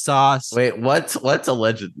tomato sauce. Wait, what's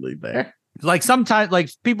allegedly there? Like sometimes,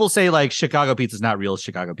 like people say, like Chicago pizza is not real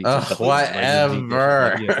Chicago pizza.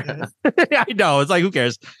 Whatever. I know. It's like, who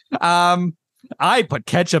cares? I put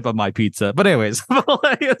ketchup on my pizza, but anyways.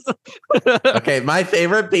 Okay, my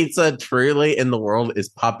favorite pizza truly in the world is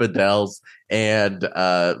Papa Del's and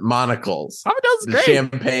monocles. Oh, that was great.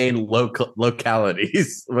 Champagne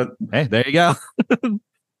localities. Hey, there you go.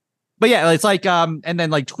 But yeah, it's like and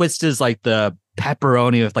then like twist is like the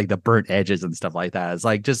pepperoni with like the burnt edges and stuff like that. It's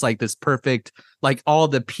like just like this perfect, like all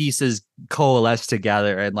the pieces coalesce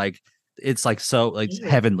together, and like it's like so like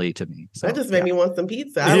heavenly to me. So that just made me want some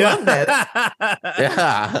pizza. I love that.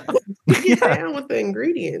 Yeah. Get down with the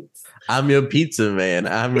ingredients. I'm your pizza man.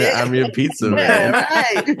 I'm your pizza man.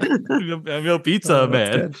 Right. I'm your pizza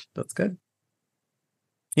man. That's good.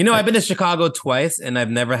 You know, I've been to Chicago twice and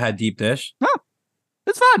I've never had deep dish. Oh,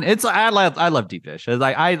 it's fun. It's I love deep dish. It's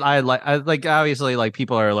like I like obviously like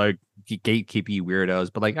people are like gatekeepy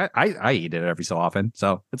weirdos, but like I eat it every so often,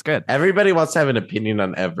 so it's good. Everybody wants to have an opinion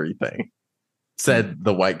on everything, said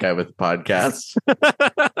the white guy with the podcast.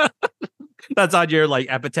 That's on your like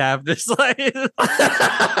epitaph. This like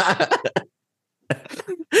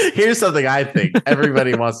here's something I think.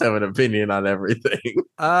 Everybody wants to have an opinion on everything.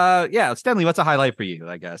 Yeah, Stanley, what's a highlight for you?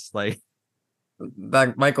 I guess like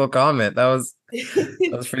that Michael comment. That was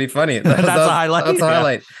pretty funny. That's a highlight. That's a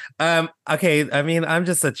highlight. Okay. I mean, I'm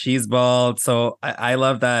just a cheese ball, so I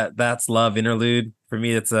love that. That's love interlude for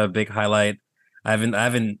me. It's a big highlight. I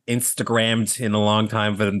haven't Instagrammed in a long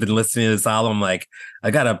time, but I've been listening to this album. I'm like, I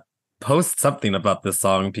gotta post something about this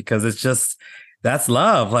song because it's just that's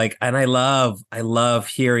love. Like, and I love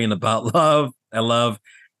hearing about love. I love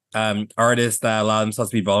artists that allow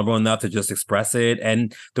themselves to be vulnerable enough to just express it,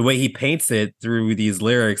 and the way he paints it through these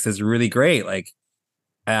lyrics is really great. Like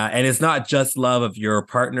and it's not just love of your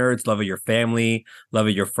partner, it's love of your family, love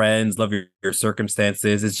of your friends, love of your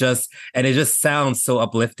circumstances. It's just, and it just sounds so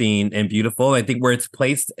uplifting and beautiful. I think where it's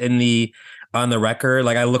placed on the record,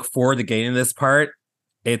 like I look forward to getting this part.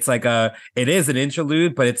 It's like it is an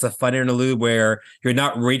interlude, but it's a fun interlude where you're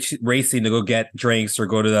not racing to go get drinks or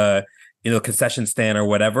go to the concession stand or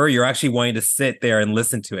whatever. You're actually wanting to sit there and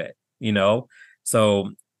listen to it,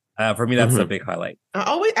 So for me, that's a big highlight.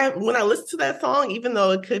 When I listen to that song, even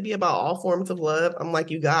though it could be about all forms of love, I'm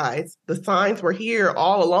like, you guys, the signs were here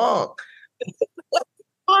all along.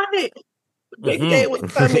 Big day was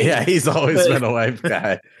coming. Yeah, he's always been a wife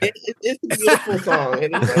guy. It's a beautiful song.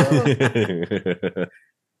 And,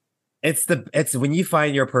 It's when you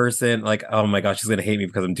find your person, like, oh my gosh, she's gonna hate me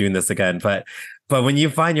because I'm doing this again. But when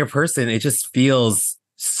you find your person, it just feels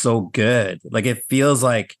so good. Like it feels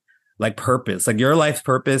like purpose. Like your life's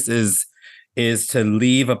purpose is to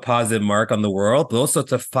leave a positive mark on the world, but also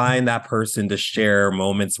to find that person to share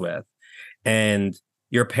moments with. And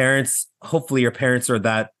your parents, hopefully your parents are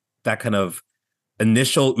that kind of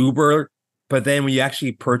initial Uber, but then when you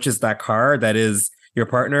actually purchase that car that is your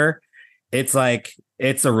partner, it's like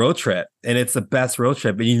it's a road trip, and it's the best road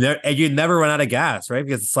trip, and you never run out of gas, right?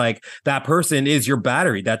 Because it's like that person is your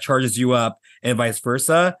battery that charges you up, and vice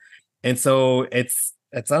versa. And so it's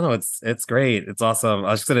I don't know, it's great, it's awesome.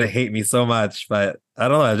 I was just gonna hate me so much, but I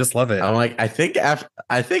don't know, I just love it. I'm like, I think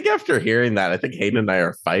after hearing that, I think Hayden and I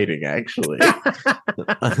are fighting. Actually,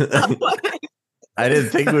 I didn't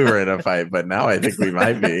think we were in a fight, but now I think we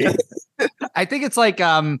might be. I think it's like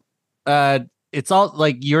it's all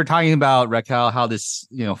like you're talking about Racquel, how this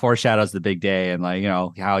foreshadows the big day, and like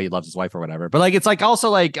how he loves his wife or whatever. But like it's like also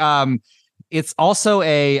like it's also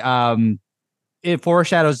it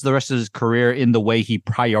foreshadows the rest of his career in the way he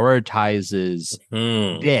prioritizes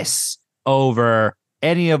this over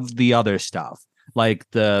any of the other stuff. Like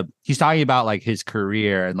he's talking about like his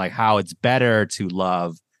career and like how it's better to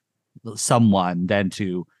love someone than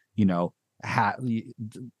to have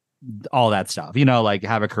all that stuff, like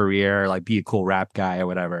have a career, like be a cool rap guy or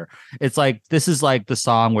whatever. It's like this is like the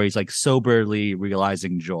song where he's like soberly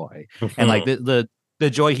realizing joy and like the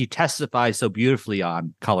joy he testifies so beautifully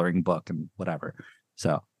on Coloring Book and whatever.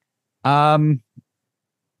 So yeah,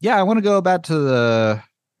 I want to go back to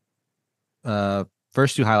the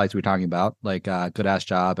first two highlights we were talking about, like Good Ass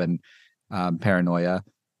Job and Paranoia.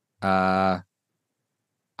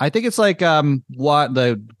 I think it's like what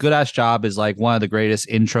the Good Ass Job is like one of the greatest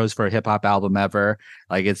intros for a hip hop album ever.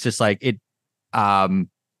 Like it's just like it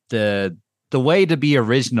the way to be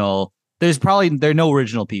original. There are no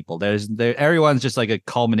original people. Everyone's just like a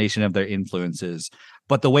culmination of their influences.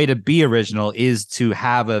 But the way to be original is to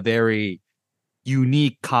have a very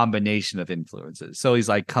unique combination of influences. So he's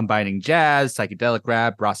like combining jazz, psychedelic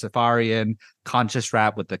rap, Rastafarian, conscious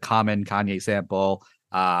rap with the common Kanye sample,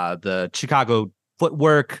 the Chicago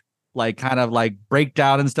footwork, like kind of like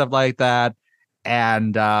breakdown and stuff like that.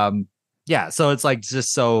 And yeah, so it's like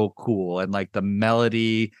just so cool. And like the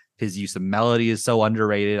melody, his use of melody is so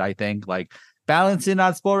underrated, I think. Like balancing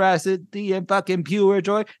on sporacity and fucking pure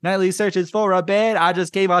joy. Nightly searches for a bed. I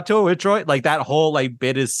just came on tour with Troy. Like that whole like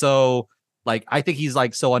bit is so like I think he's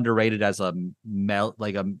like so underrated as a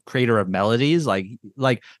creator of melodies. Like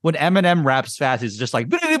when Eminem raps fast, he's just like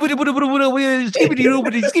skibbity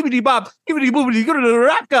bop, skibbity boobity, go to the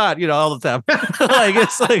rap god, all the time. Like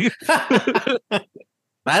it's like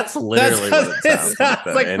That's literally what it sounds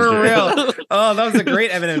like for real. Oh, that was a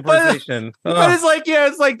great Eminem impersonation. But it's like,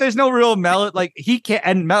 it's like there's no real melody. Like he can,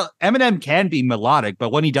 and Eminem can be melodic,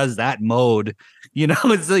 but when he does that mode,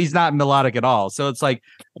 he's not melodic at all. So it's like,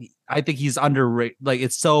 I think he's underrated. Like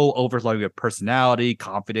it's so overflowing with personality,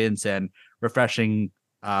 confidence, and refreshing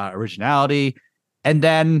originality. And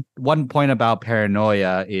then one point about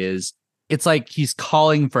Paranoia is it's like he's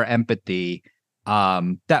calling for empathy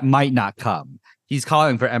that might not come. He's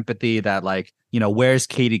calling for empathy that, like, where's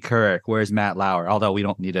Katie Couric? Where's Matt Lauer? Although we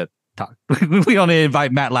don't need to talk. We don't need to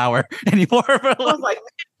invite Matt Lauer anymore. But I was like,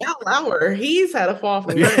 Matt Lauer, he's had a fall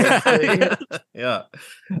from grace. Yeah.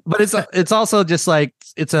 But it's also just like,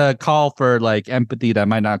 it's a call for like empathy that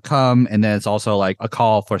might not come. And then it's also like a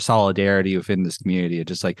call for solidarity within this community. It's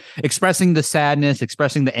just like expressing the sadness,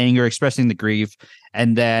 expressing the anger, expressing the grief,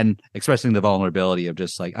 and then expressing the vulnerability of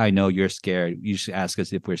just like, I know you're scared. You should ask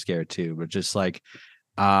us if we're scared too. But just like,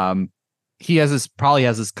 he probably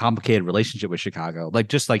has this complicated relationship with Chicago, like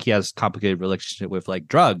just like he has complicated relationship with like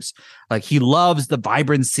drugs. Like he loves the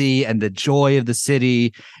vibrancy and the joy of the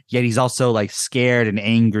city, yet he's also like scared and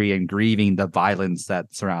angry and grieving the violence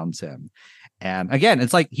that surrounds him. And again,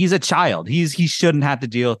 it's like he's a child. He shouldn't have to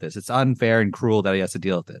deal with this. It's unfair and cruel that he has to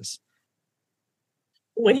deal with this.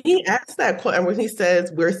 When he asks that question, when he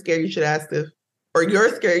says, "We're scared," you should ask if, or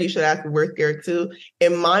 "You're scared," you should ask if we're scared too.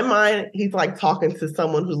 In my mind, he's like talking to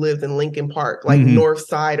someone who lives in Lincoln Park, like north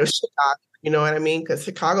side of Chicago. You know what I mean? Because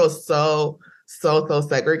Chicago's so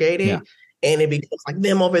segregated, and it becomes like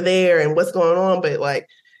them over there and what's going on. But like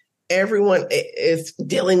everyone is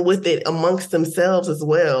dealing with it amongst themselves as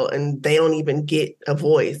well, and they don't even get a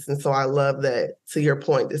voice. And so I love that. To your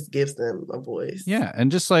point, this gives them a voice. Yeah,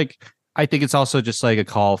 and just like I think it's also just like a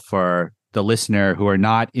call for the listener who are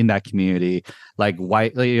not in that community, like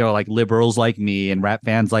white, like liberals like me and rap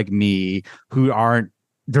fans like me who aren't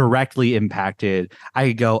directly impacted. I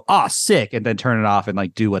could go, "Oh, sick," and then turn it off and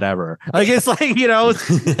like do whatever. Like it's like, I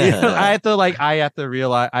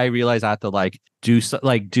realize I have to like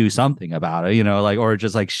do something about it, like, or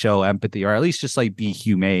just like show empathy, or at least just like be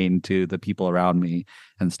humane to the people around me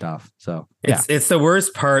and stuff. So yeah, it's the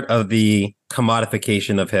worst part of the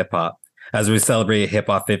commodification of hip hop. As we celebrate Hip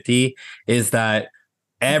Hop 50, is that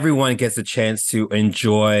everyone gets a chance to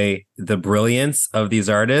enjoy the brilliance of these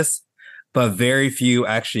artists, but very few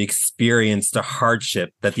actually experience the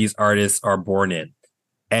hardship that these artists are born in.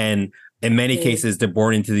 And in many cases, they're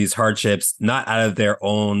born into these hardships, not out of their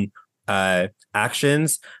own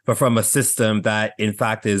actions, but from a system that, in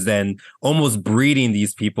fact, is then almost breeding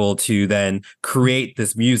these people to then create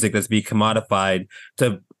this music that's being commodified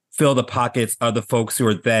to fill the pockets of the folks who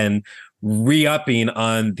are then re-upping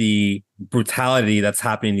on the brutality that's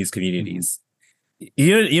happening in these communities.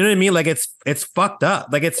 You know what I mean? Like it's fucked up.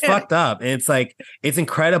 Like it's fucked up. And it's like, it's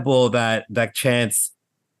incredible that Chance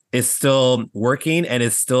is still working and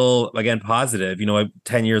is still, again, positive,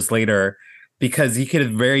 10 years later, because he could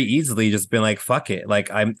have very easily just been like, fuck it.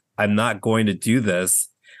 Like I'm not going to do this,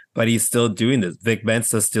 but he's still doing this. Vic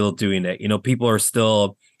Mensa's still doing it. People are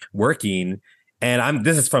still working. And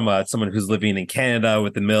this is from someone who's living in Canada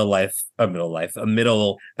with a middle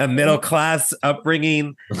class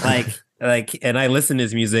upbringing, and I listen to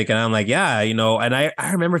his music and I'm like, yeah, and I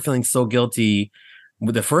remember feeling so guilty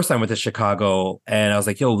the first time I went to Chicago, and I was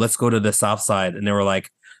like, yo, let's go to the South Side. And they were like,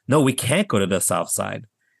 no, we can't go to the South Side.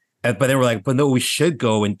 But they were like, but no, we should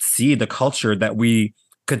go and see the culture that we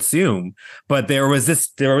consume. But there was this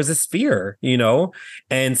fear,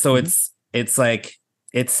 and so it's like,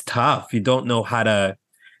 it's tough. You don't know how to,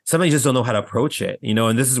 sometimes you just don't know how to approach it,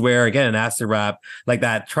 and this is where, again, an acid rap, like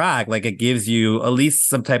that track, like it gives you at least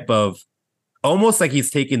some type of, almost like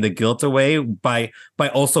he's taking the guilt away by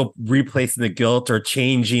also replacing the guilt or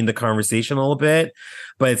changing the conversation a little bit.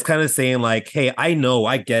 But it's kind of saying like, hey, I know,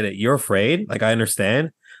 I get it. You're afraid. Like, I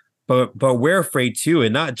understand, but we're afraid too.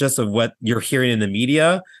 And not just of what you're hearing in the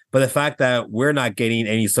media, but the fact that we're not getting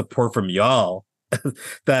any support from y'all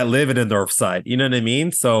that live in the North Side. You know what I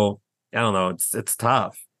mean? So I don't know. It's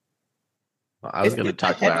tough. I was going to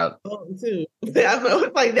talk about too. I know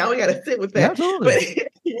it's like now we got to sit with that, Absolutely. but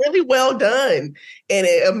it's really well done. And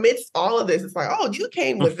amidst all of this, it's like, oh, you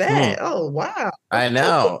came with that. Oh, wow! I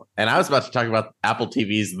know. And I was about to talk about Apple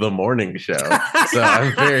TV's The Morning Show, so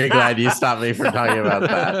I'm very glad you stopped me from talking about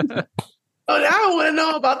that. Oh, now I want to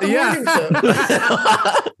know about the morning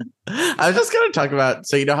show. I was just going to talk about,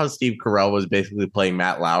 so you know how Steve Carell was basically playing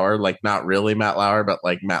Matt Lauer, like not really Matt Lauer, but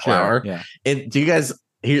like Matt Lauer. Yeah. And do you guys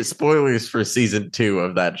hear spoilers for season 2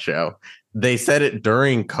 of that show? They said it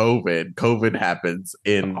during COVID. COVID happens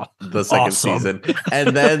in the second season.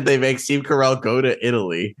 And then they make Steve Carell go to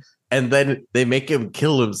Italy. And then they make him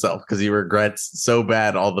kill himself because he regrets so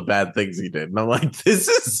bad all the bad things he did. And I'm like, this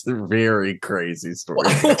is a very crazy story.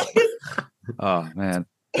 Oh, man.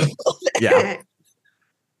 Yeah.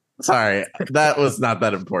 Sorry, that was not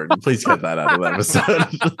that important. Please cut that out of the episode. I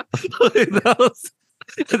think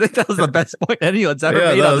that was the best point anyone's ever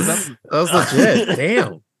made. That was legit.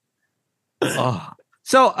 Damn. Oh.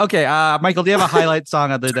 So, okay, Michael, do you have a highlight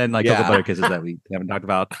song other than like Cocoa Butter Kisses that we haven't talked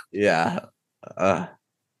about? Yeah.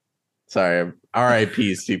 Sorry.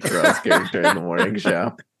 R.I.P. Steve Carell's character in the morning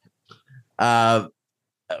show.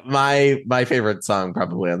 My favorite song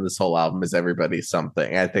probably on this whole album is Everybody's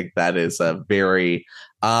Something. I think that is a very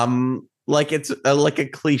like it's like a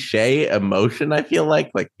cliche emotion. I feel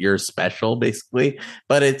like you're special basically,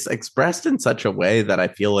 but it's expressed in such a way that I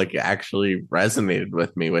feel like it actually resonated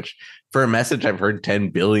with me, which for a message I've heard 10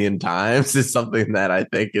 billion times is something that I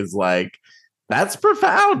think is like, that's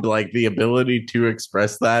profound. Like the ability to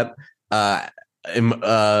express that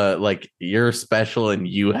like you're special and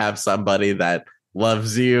you have somebody that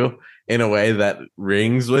loves you in a way that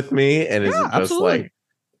rings with me and isn't just absolutely. Like,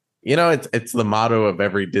 you know, it's the motto of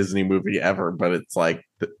every Disney movie ever, but it's like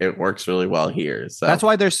it works really well here. So that's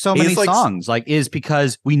why there's so many songs, is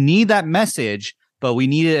because we need that message, but we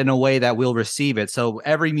need it in a way that we'll receive it. So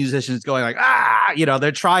every musician is going like,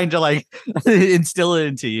 they're trying to like instill it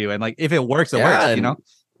into you, and like if it works, it works. You know,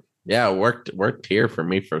 yeah, it worked here for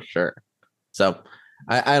me for sure. So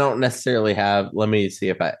I don't necessarily have. Let me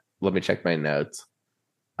check my notes.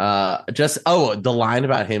 The line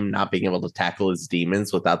about him not being able to tackle his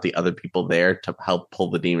demons without the other people there to help pull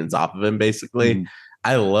the demons off of him, basically.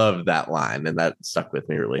 I love that line, and that stuck with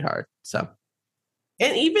me really hard. So,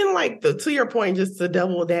 and even like to your point, just to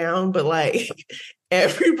double down, but like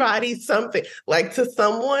Everybody's Something, like to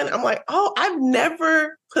someone, I'm like, oh, I've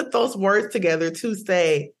never put those words together to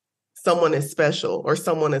say someone is special or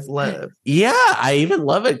someone is loved. Yeah, I even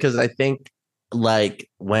love it because I think like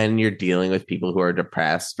when you're dealing with people who are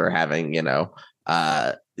depressed or having,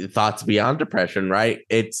 thoughts beyond depression, right?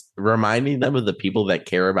 It's reminding them of the people that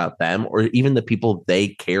care about them or even the people they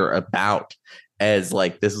care about as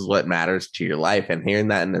like, this is what matters to your life. And hearing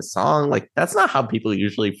that in a song, like that's not how people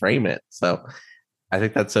usually frame it. So I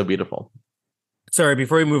think that's so beautiful. Sorry,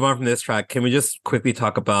 before we move on from this track, can we just quickly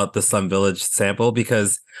talk about the Slum Village sample?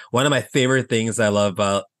 Because one of my favorite things I love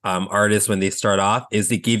about artists when they start off is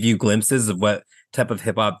they give you glimpses of what type of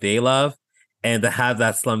hip hop they love. And to have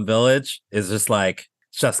that Slum Village is just like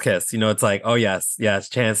chef's kiss. It's like, oh, yes,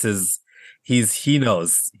 Chance is, he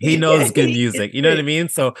knows good music. You know what I mean?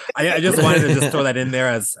 So I just wanted to just throw that in there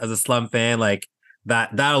as a Slum fan. Like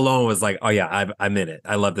that alone was like, oh, yeah, I'm in it.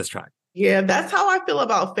 I love this track. Yeah, that's how I feel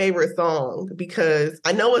about favorite song, because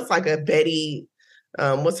I know it's like a Betty,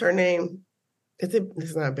 what's her name?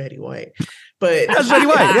 It's not Betty White, but that's Betty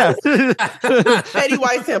White, yeah. Betty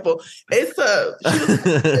White sample. It's she was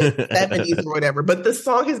 70s or whatever, but the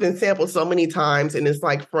song has been sampled so many times, and it's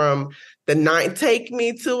like from the night, Take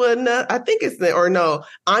Me to Another, I think it's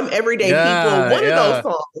I'm Everyday People, one of those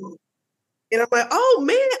songs. And I'm like, oh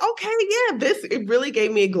man, okay, yeah, it really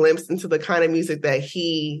gave me a glimpse into the kind of music that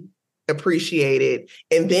he appreciated.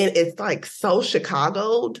 And then it's like so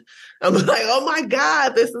Chicago'd. I'm like, oh my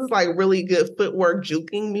God, this is like really good footwork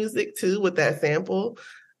juking music too with that sample.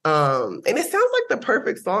 And it sounds like the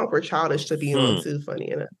perfect song for Childish to be on too,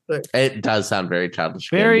 funny enough. But it does sound very Childish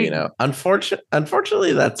Gambino.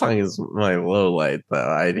 Unfortunately, that song is my low light, though,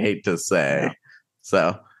 I'd hate to say. Yeah.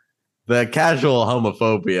 So the casual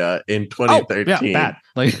homophobia in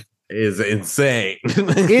 2013 is insane.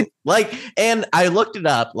 And I looked it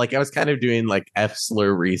up. Like I was kind of doing like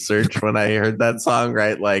F-slur research when I heard that song,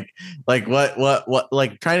 right? Like what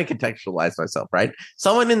like trying to contextualize myself, right?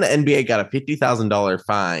 Someone in the NBA got a $50,000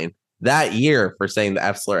 fine that year for saying the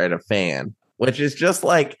F-slur at a fan, which is just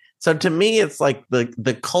like, so to me, it's like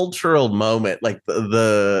the cultural moment, like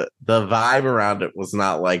the vibe around it was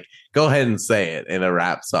not like, go ahead and say it in a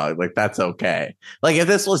rap song. Like, that's okay. Like if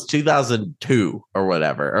this was 2002 or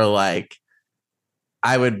whatever, or like,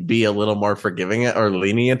 I would be a little more forgiving it or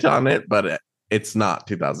lenient on it, but it's not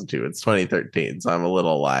 2002. It's 2013. So I'm a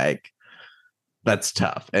little like, that's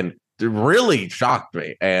tough. And it really shocked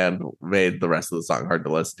me and made the rest of the song hard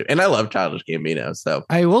to listen to. And I love Childish Gambino. So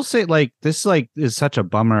I will say like this like is such a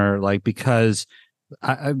bummer, like because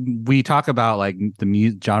we talk about like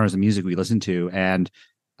the genres of music we listen to, and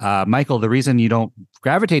Michael, the reason you don't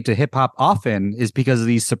gravitate to hip hop often is because of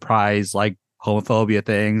these surprise like homophobia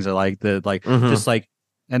things or like the like just like,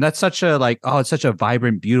 and that's such a like, oh, it's such a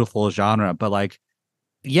vibrant, beautiful genre. But like,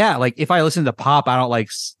 yeah, like if I listen to pop, I don't like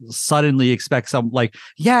suddenly expect some like,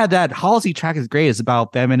 yeah, that Halsey track is great. It's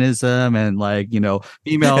about feminism and like, you know,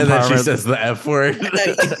 female And then she empowerment. says the F word.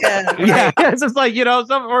 Yeah. It's just like, you know,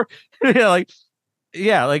 some or like,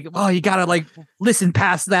 yeah, like, oh, you gotta like listen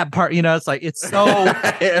past that part. You know, it's like it's so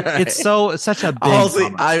it's such a big Halsey.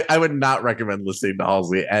 bummer. I would not recommend listening to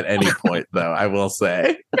Halsey at any point, though. I will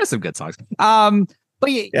say, There's some good songs. But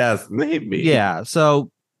yes, maybe. yeah,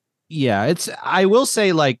 so yeah, it's I will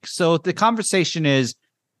say like so the conversation is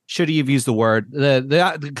should he have used the word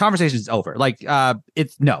the conversation is over. Like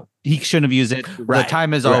it's no, he shouldn't have used it. Right, The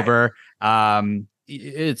time is right. over.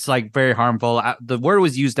 It's like very harmful. The word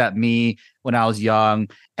was used at me when I was young,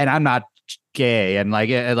 and I'm not gay, and like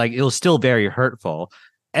it was still very hurtful.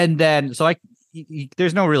 And then so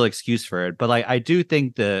there's no real excuse for it, but like I do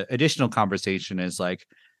think the additional conversation is like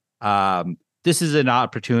this is an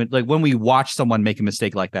opportunity. Like when we watch someone make a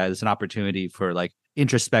mistake like that, it's an opportunity for like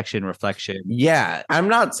introspection, reflection. Yeah, I'm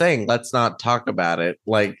not saying let's not talk about it.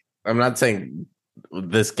 Like, I'm not saying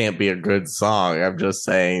this can't be a good song. I'm just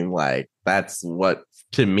saying like that's what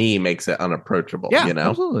to me makes it unapproachable. Yeah, you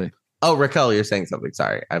know. absolutely. Oh, Racquel, you're saying something.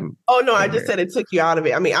 Sorry, I'm. Oh no, I just said it took you out of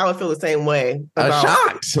it. I mean, I would feel the same way.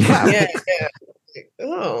 Shocked. Yeah, yeah.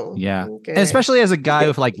 Oh, Yeah. okay. And especially as a guy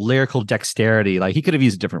with like lyrical dexterity, like he could have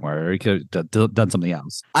used a different word or he could have done something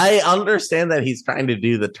else. I understand that he's trying to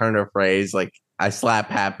do the Turner phrase, like I slap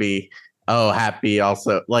happy. Oh, happy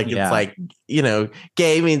also. Like Yeah. it's like, you know,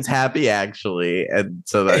 gay means happy actually. And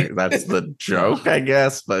so that's the joke, I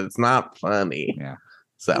guess, but it's not funny. Yeah.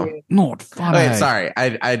 So Not funny. okay, sorry.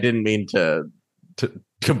 I didn't mean to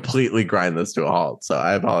completely grind this to a halt. So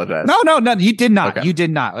I apologize. No, you did not. Okay. You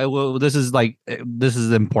did not. Well, this is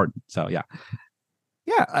important. So yeah.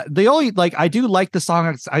 Yeah. The only like I do like the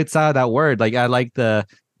song outside of that word. Like I like the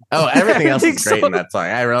Everything else is great so. in that song.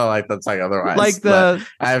 I really like that song otherwise. Like but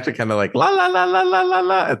I have to kind of like la la la la la la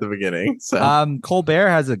la at the beginning. So Colbert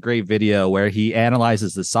has a great video where he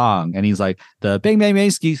analyzes the song and he's like the bang bang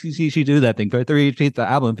bang ski she do that thing for 3 feet the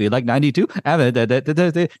album feel like 92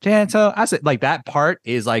 so I said like that part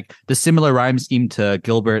is like the similar rhyme scheme to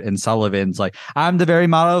Gilbert and Sullivan's like I'm the very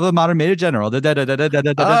model of a modern major general like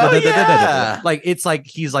it's like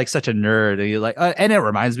he's like such a nerd and he's like and it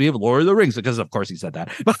reminds me of Lord of the Rings because of course he said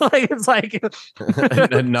that but like it's like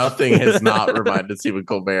nothing has not reminded Stephen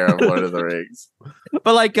Colbert of Lord of the Rings.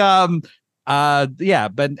 But like yeah,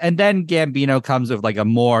 but and then Gambino comes with like a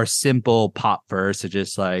more simple pop verse of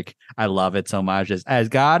just like I love it so much. Just as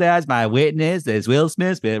God as my witness, there's Will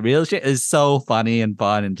Smith, but real shit is so funny and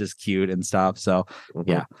fun and just cute and stuff. So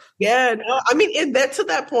yeah. Yeah, no, I mean to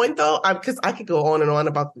that point though, because I could go on and on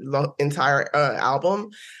about the entire album.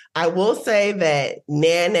 I will say that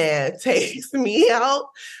Nana takes me out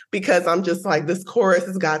because I'm just like, this chorus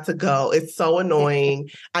has got to go. It's so annoying.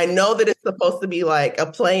 I know that it's supposed to be like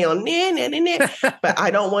a play on Nana, but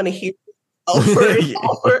I don't want to hear it over and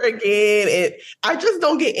over again. I just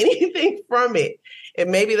don't get anything from it.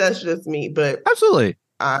 And maybe that's just me, but absolutely.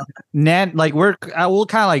 Nan, like we'll kind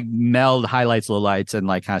of like meld highlights, lowlights, and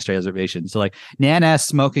like kind of straight observations. So like Nana,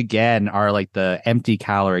 Smoke Again are like the empty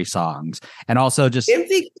calorie songs, and also just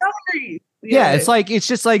empty calories. Yeah, it's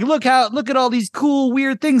just like look at all these cool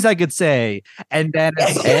weird things I could say, and then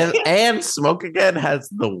and Smoke Again has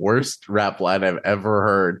the worst rap line I've ever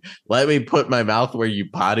heard. Let me put my mouth where you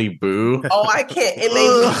potty boo. Oh, I can't. And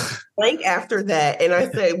they blank after that, and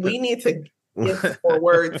I said we need to get more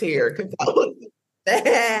words here because I was.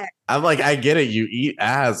 I'm like, I get it. You eat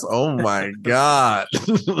ass. Oh my god.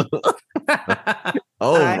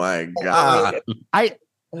 My god.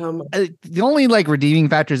 The only like redeeming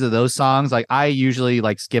factors of those songs, like I usually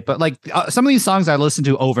like skip, but like some of these songs I listen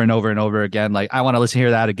to over and over and over again. Like I want to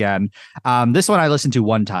hear that again. This one I listen to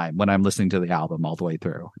one time when I'm listening to the album all the way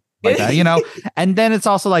through, like that, you know. And then it's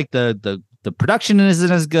also like the production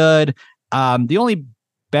isn't as good. The only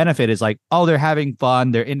benefit is like, oh, they're having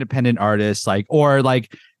fun, they're independent artists, like, or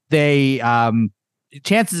like they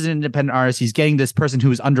Chance is an independent artist, he's getting this person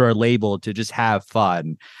who's under a label to just have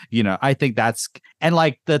fun, you know. I think that's, and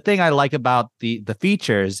like the thing I like about the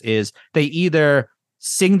features is they either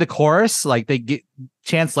sing the chorus, like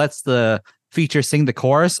Chance lets the feature sing the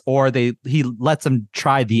chorus, or he lets them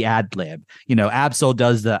try the ad lib, you know. Absol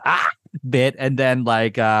does the bit, and then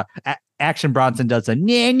like Action Bronson does a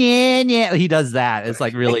yeah. He does that. It's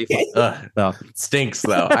like really fun. So. Stinks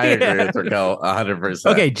though. I agree with Racquel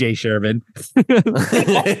 100%. Okay, Jay Sherman. Smoke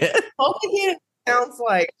Again sounds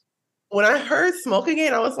like when I heard Smoke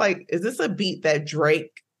Again, I was like, is this a beat that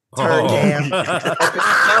Drake turned down? You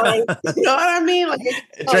know what I mean? Like,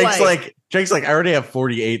 Drake's like, I already have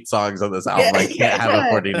 48 songs on this album. I can't have a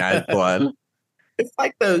 49th one. It's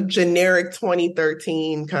like the generic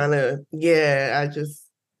 2013 kind of, I just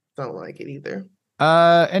don't like it either.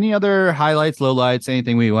 Any other highlights, lowlights,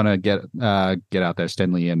 anything we want to get out there,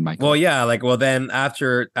 Stanley and Michael? Well, then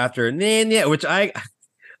after Nanya, which I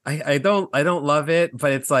don't love it,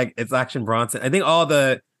 but it's like it's Action Bronson. I think all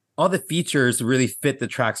the features really fit the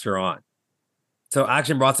tracks you're on. So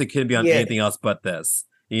Action Bronson couldn't be on anything else but this,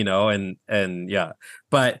 and yeah.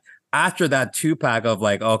 But after that 2-pack of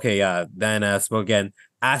like, then Smoke Again,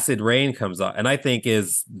 Acid Rain comes out, and I think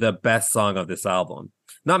is the best song of this album.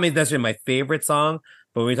 Not necessarily my favorite song,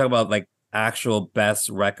 but when we talk about like actual best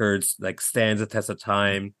records, like stands the test of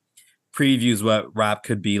time, previews what rap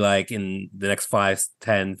could be like in the next 5,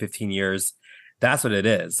 10, 15 years, that's what it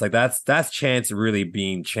is. Like that's Chance really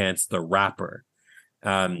being Chance the rapper.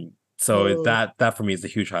 So that for me is a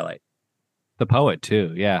huge highlight. The poet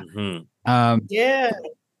too, yeah. Yeah.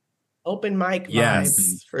 Open mic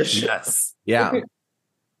vibes for sure. Yes. Yeah.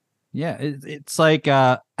 Yeah, it's like,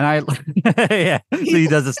 and I, yeah. So he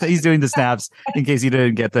does this. He's doing the snaps in case you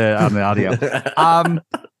didn't get on the audio.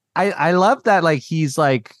 I love that. Like he's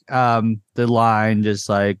like, the line just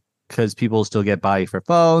like, because people still get by for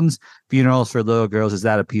phones, funerals for little girls. Is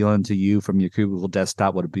that appealing to you from your cubicle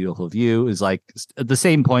desktop? What a beautiful view is like the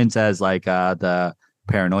same points as like the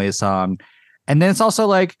Paranoia song, and then it's also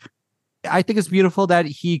like, I think it's beautiful that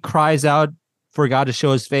he cries out for God to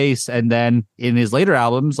show his face. And then in his later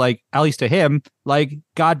albums, like at least to him, like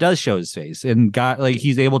God does show his face, and God, like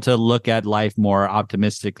he's able to look at life more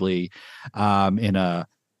optimistically, in a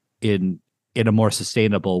more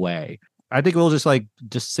sustainable way. I think we'll just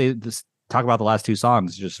talk about the last 2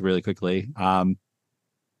 songs just really quickly.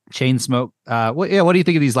 Chainsmoke. What do you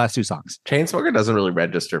think of these last 2 songs? Chainsmoker doesn't really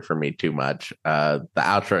register for me too much. The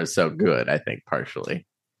outro is so good, I think partially.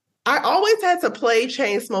 I always had to play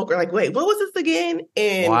Chainsmoker. Like, wait, what was this again?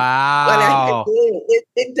 And wow,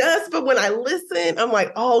 it does. But when I listen, I'm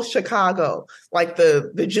like, oh, Chicago, like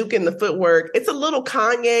the juke and the footwork. It's a little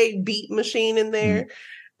Kanye beat machine in there,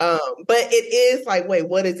 but it is like, wait,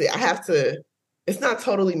 what is it? I have to. It's not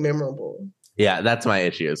totally memorable. Yeah, that's my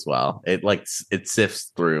issue as well. It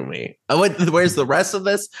sifts through me. Where's the rest of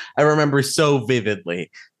this? I remember so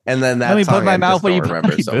vividly. And then that let me put my mouth where you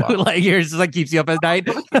remember so well. Like yours just like keeps you up at night.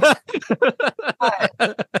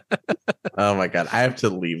 Oh my god, I have to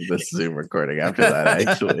leave this Zoom recording after that.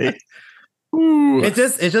 Actually,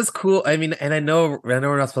 it's just cool. I mean, and I know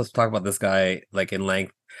we're not supposed to talk about this guy like in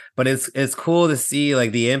length, but it's cool to see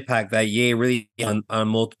like the impact that Ye really on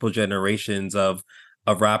multiple generations of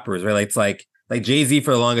rappers. Right, like it's like Jay-Z for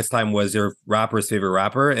the longest time was your rapper's favorite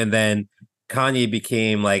rapper, and then Kanye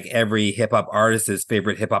became like every hip hop artist's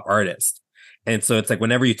favorite hip hop artist. And so it's like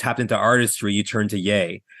whenever you tapped into artistry, you turn to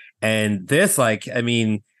Ye. And this, like, I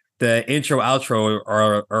mean, the intro, outro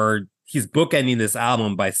are he's bookending this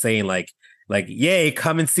album by saying like, Ye,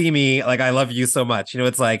 come and see me. Like, I love you so much.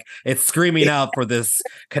 It's like, it's screaming out for this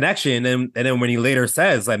connection. And then when he later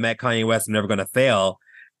says, I met Kanye West, I'm never going to fail.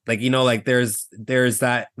 Like, like there's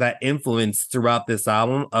that influence throughout this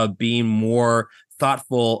album of being more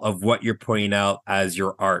thoughtful of what you're putting out as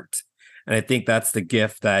your art. And I think that's the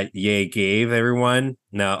gift that Ye gave everyone.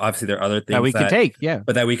 Now, obviously, there are other things that we could take,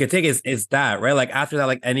 but that we could take is that, right? Like after that,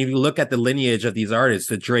 like, and if you look at the lineage of these artists,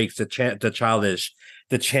 the Drakes, the Childish,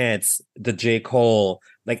 the Chance, the J. Cole,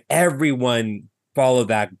 like everyone followed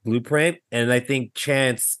that blueprint. And I think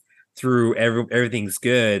Chance, through Everything's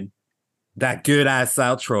Good, that good ass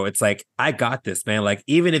outro, it's like, I got this, man. Like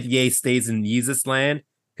even if Ye stays in Yeezus land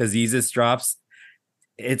because Yeezus drops,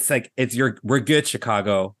 it's like we're good,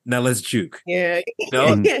 Chicago. Now let's juke. Yeah.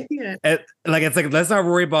 Yeah. Like it's like, let's not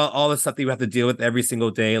worry about all the stuff that we have to deal with every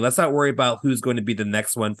single day. Let's not worry about who's going to be the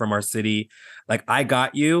next one from our city. Like I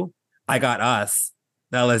got you, I got us.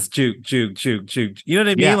 Now let's juke. You know what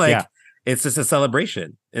I mean? Like it's just a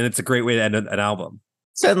celebration, and it's a great way to end an album.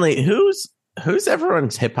 Suddenly, who's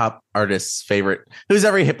everyone's hip hop artist's favorite? Who's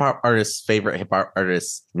every hip hop artist's favorite hip hop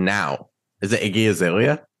artist now? Is it Iggy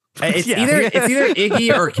Azalea? It's either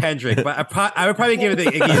Iggy or Kendrick, but I would probably give it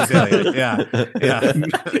to Iggy Azalea. Yeah.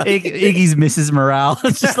 Iggy's Mrs. Morale.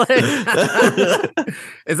 It's just like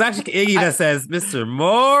it's actually Iggy that says Mr.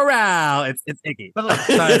 Morale. It's Iggy.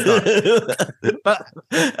 But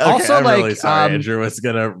okay, also, I'm like, really sorry, Andrew was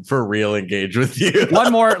gonna for real engage with you.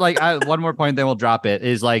 one more point, then we'll drop it.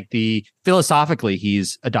 Is like philosophically,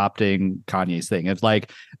 he's adopting Kanye's thing. It's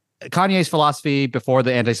like, Kanye's philosophy before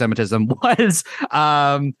the anti-Semitism was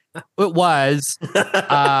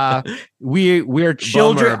we're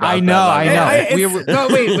children. I know. No,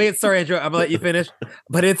 wait, sorry, Andrew. I'm gonna let you finish.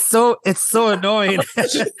 But it's so annoying.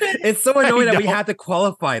 It's so annoying that we have to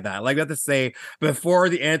qualify that. Like we have to say before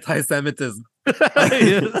the anti-Semitism.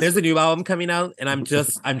 There's a new album coming out, and I'm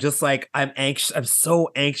just like I'm anxious. I'm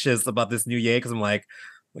so anxious about this new Ye because I'm like,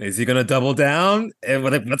 is he gonna double down? And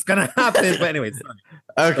what's gonna happen? But anyways,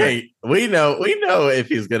 okay, we know if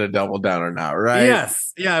he's gonna double down or not, right?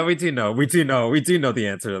 Yes, yeah, we do know the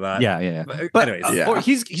answer to that. Yeah. But anyways, or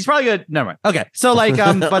he's probably good. Never mind. Okay, so like,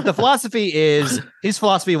 but the philosophy is his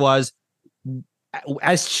philosophy was,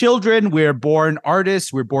 as children, we're born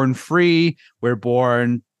artists, we're born free, we're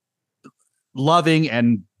born loving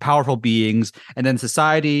and powerful beings, and then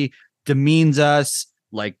society demeans us,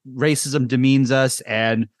 like racism demeans us,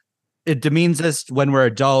 and it demeans us when we're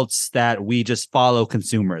adults that we just follow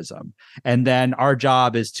consumerism, and then our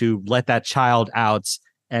job is to let that child out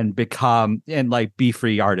and become and like be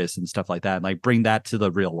free artists and stuff like that, and like bring that to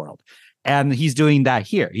the real world. And he's doing that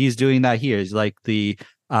here. He's like the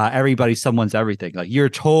everybody's someone's everything. Like you're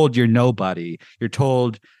told you're nobody, you're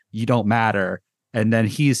told you don't matter. And then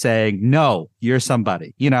he's saying, no, you're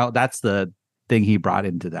somebody. That's the thing he brought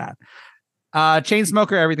into that.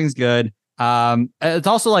 Chainsmoker, everything's good. It's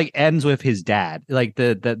also like ends with his dad. Like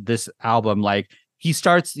this album, like he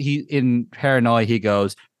in Paranoia, he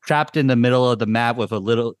goes, trapped in the middle of the map with a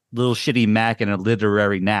little shitty Mac and a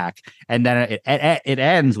literary knack. And then it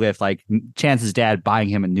ends with like Chance's dad buying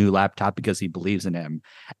him a new laptop because he believes in him.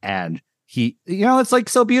 And he, it's like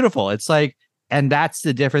so beautiful. It's like, and that's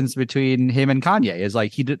the difference between him and Kanye is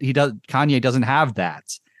like Kanye doesn't have that.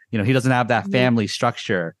 He doesn't have that family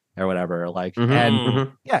structure or whatever. Like,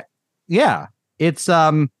 yeah. It's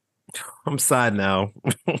I'm sad now.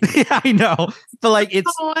 Yeah, I know. But like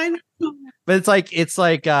it's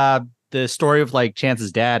the story of like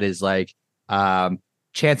Chance's dad is like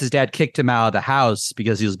Chance's dad kicked him out of the house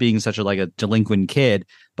because he was being such a delinquent kid.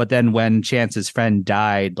 But then when Chance's friend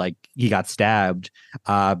died, like he got stabbed,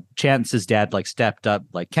 Chance's dad like stepped up,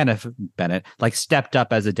 like Kenneth Bennett, like stepped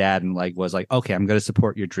up as a dad and like was like, okay, I'm going to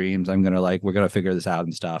support your dreams. I'm going to we're going to figure this out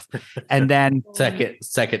and stuff. And then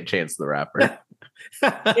second Chance the Rapper.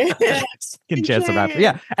 Second Chance the Rapper.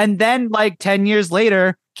 Yeah. And then like 10 years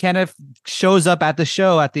later, Kenneth shows up at the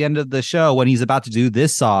show at the end of the show when he's about to do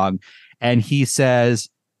this song. And he says,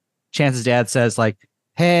 Chance's dad says like,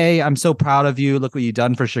 hey, I'm so proud of you. Look what you've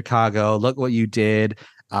done for Chicago. Look what you did.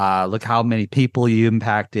 Look how many people you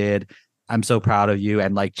impacted. I'm so proud of you.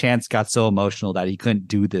 And like Chance got so emotional that he couldn't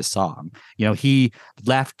do this song. He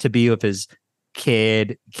left to be with his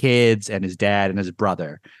kids and his dad and his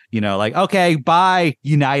brother. Like, okay, bye,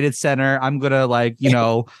 United Center. I'm gonna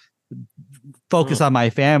focus on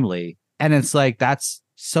my family. And it's like that's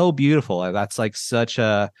so beautiful. And that's like such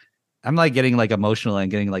a I'm like getting like emotional and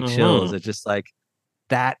getting like chills. It's just like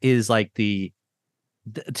that is like to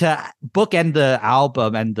bookend the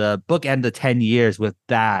album and the bookend the 10 years with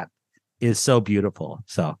that is so beautiful.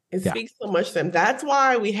 So it speaks so much to him. That's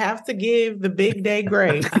why we have to give the Big Day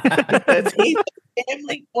grace because he's a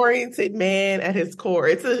family-oriented man at his core.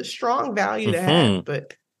 It's a strong value to have.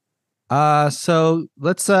 But so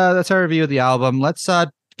that's our review of the album. Let's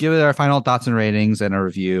give it our final thoughts and ratings and a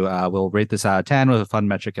review. We'll rate this out of 10 with a fun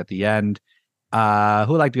metric at the end. Who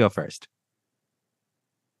would like to go first?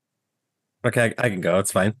 Okay, I can go.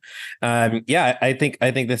 It's fine. I think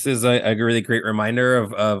this is a really great reminder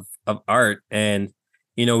of art. And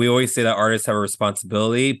we always say that artists have a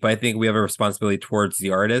responsibility, but I think we have a responsibility towards the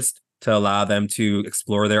artist to allow them to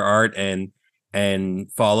explore their art and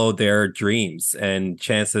follow their dreams. And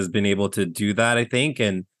Chance has been able to do that, I think.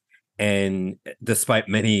 And despite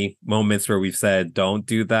many moments where we've said don't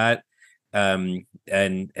do that, and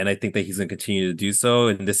I think that he's going to continue to do so.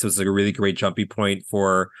 And this was a really great jumping point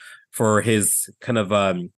for his kind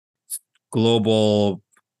of global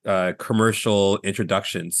commercial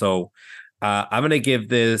introduction. So I'm going to give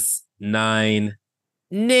this 9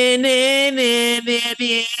 out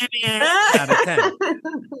of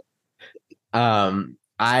 10.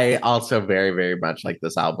 I also very, very much like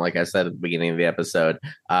this album. Like I said at the beginning of the episode,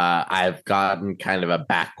 I've gotten kind of a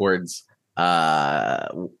backwards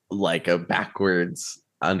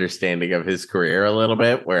understanding of his career a little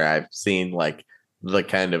bit, where I've seen like the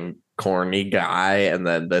kind of corny guy, and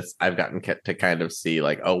then this I've gotten to kind of see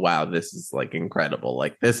like, oh wow, this is like incredible.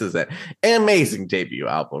 Like this is an amazing debut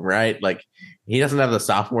album, right? Like he doesn't have the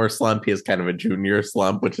sophomore slump, he has kind of a junior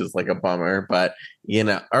slump, which is like a bummer, but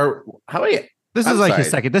or how about you? This is like his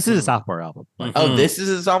second. This is a sophomore album. Oh, this is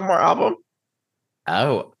his sophomore album?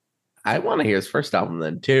 Oh, I want to hear his first album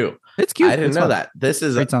then too. It's cute. I didn't It's know fun. that. This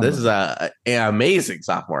is an amazing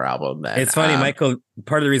sophomore album. Then It's funny, Michael.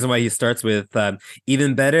 Part of the reason why he starts with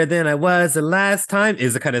 "even better than I was the last time"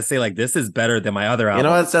 is to kind of say like, "This is better than my other album." You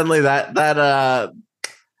know what? Suddenly that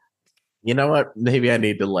you know what? Maybe I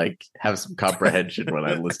need to like have some comprehension when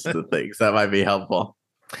I listen to things. That might be helpful.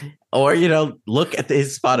 Or look at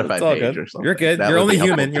his Spotify It's all page good. or something. You're good. That You're would only be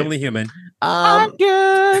helpful, human. too. You're only human. I'm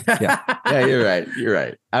good. Yeah, you're right. You're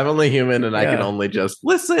right. I'm only human, and I can Yeah. only just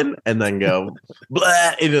listen and then go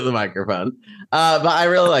blah into the microphone. But I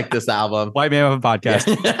really like this album. White Man with a podcast.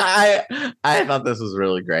 I thought this was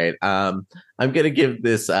really great. I'm gonna give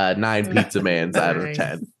this 9 pizza mans out of Nice.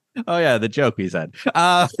 10. Oh yeah, the joke we said.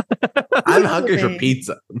 I'm hungry for man.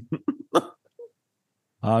 pizza.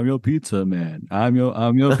 I'm your pizza man. I'm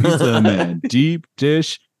your pizza man. Deep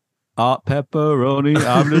dish, pepperoni.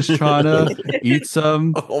 I'm just trying to eat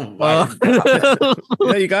some. Oh my god.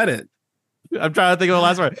 Yeah, you got it. I'm trying to think of the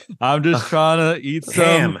last word. I'm just trying to eat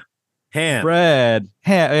some Ham. bread.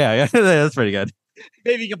 Ham. Yeah, that's pretty good.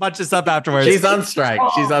 Maybe you can punch this up afterwards. She's on strike.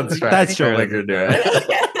 She's on strike. That's true. Don't make her do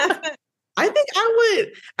it. I think I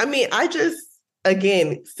would. I mean, I just,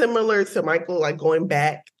 again, similar to Michael, like going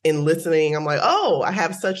back and listening, I'm like, oh, I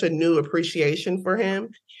have such a new appreciation for him.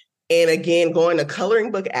 And again, going to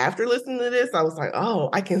coloring book after listening to this, I was like, oh,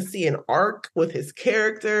 I can see an arc with his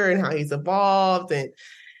character and how he's evolved. And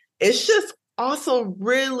it's just also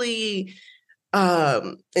really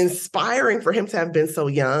inspiring for him to have been so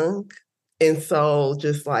young and so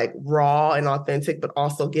just like raw and authentic, but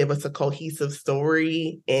also give us a cohesive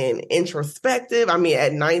story and introspective. I mean,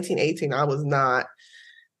 at 19, 18, I was not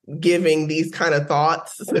giving these kind of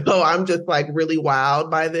thoughts. So I'm just like really wowed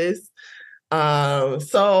by this.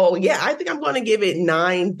 So yeah, I think I'm going to give it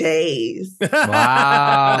 9 days.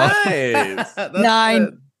 Wow. Nice. That's 9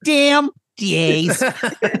 good. damn days.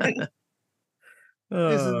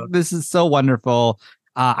 Uh, This is so wonderful.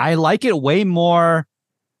 I like it way more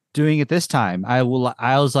doing it this time. I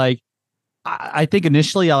was like, I think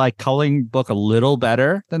initially I like coloring book a little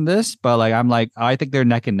better than this, but like I'm like, I think they're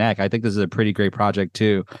neck and neck. I think this is a pretty great project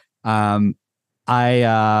too. And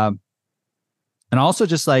also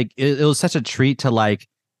just like it was such a treat to like.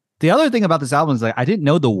 The other thing about this album is like I didn't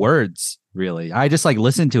know the words really. I just like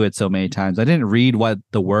listened to it so many times. I didn't read what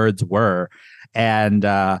the words were, and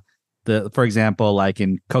for example, like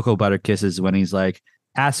in Cocoa Butter Kisses when he's like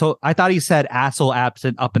asshole. I thought he said asshole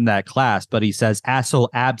absent up in that class, but he says asshole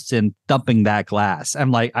absent thumping that glass.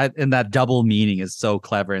 I'm like, and that double meaning is so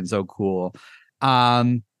clever and so cool.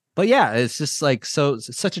 But yeah, it's just like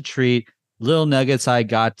such a treat. Little nuggets I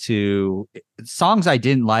got to songs I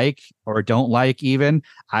didn't like or don't like even.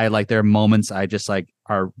 I like there are moments I just like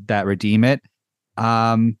are that redeem it.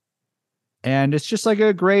 And it's just like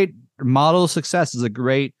a great model of success. Is a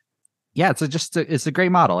great it's a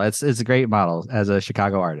great model. It's a great model as a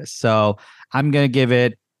Chicago artist. So I'm gonna give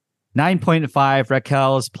it 9.5.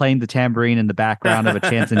 Racquel is playing the tambourine in the background of a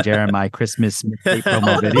Chance and Jeremiah Christmas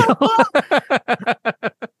promo video.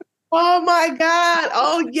 Oh my God.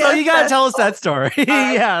 Oh yes. So you gotta tell us that story.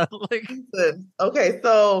 Yeah. Like Okay,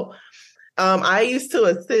 so I used to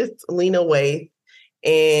assist Lena Waithe,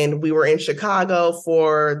 and we were in Chicago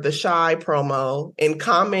for the Shy promo. And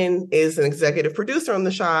Common is an executive producer on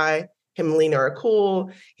the Shy. Him and Lena are cool.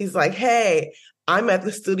 He's like, hey, I'm at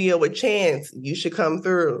the studio with Chance. You should come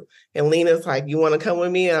through. And Lena's like, you want to come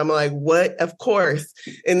with me? And I'm like, what? Of course.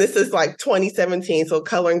 And this is like 2017, so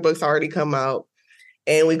coloring books already come out.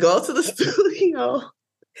 And we go to the studio.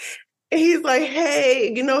 And he's like,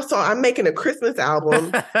 hey, so I'm making a Christmas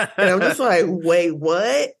album. And I'm just like, wait,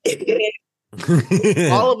 what?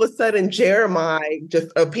 All of a sudden, Jeremiah just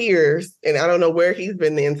appears. And I don't know where he's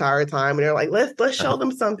been the entire time. And they're like, let's show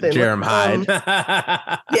them something. Jeremiah.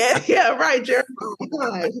 Yeah, right.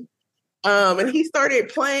 Jeremiah. And he started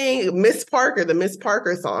playing Miss Parker, the Miss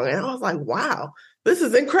Parker song. And I was like, wow, this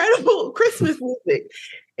is incredible Christmas music.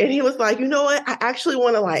 And he was like, you know what? I actually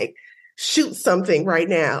want to like shoot something right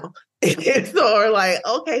now. And so we're like,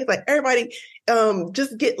 okay, it's like everybody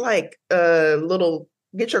just get like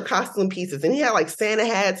get your costume pieces. And he had like Santa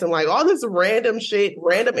hats and like all this random shit,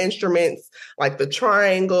 random instruments, like the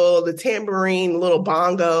triangle, the tambourine, little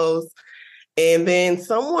bongos. And then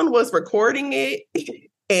someone was recording it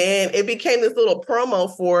and it became this little promo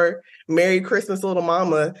for Merry Christmas, Little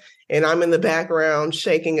Mama. And I'm in the background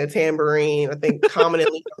shaking a tambourine. I think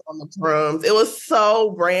commonly on the drums. It was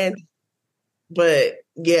so random. But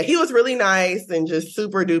yeah, he was really nice and just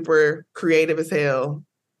super duper creative as hell.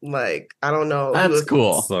 Like, I don't know. That's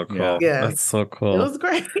cool. So cool. Yeah. That's so It cool. was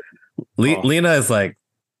great. Lena is like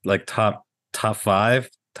top 5,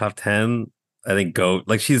 top 10 I think goat.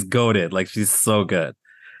 Like she's goated. Like she's so good.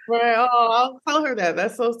 Right. Oh, I'll tell her that.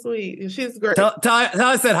 That's so sweet. She's great. Tell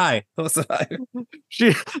I said hi. Tell us hi. she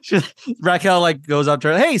Racquel like goes up to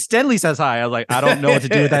her. Hey, Stanley says hi. I was like, I don't know what to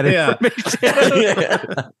do with that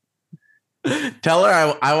information. Tell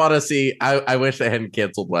her I want to see. I wish they hadn't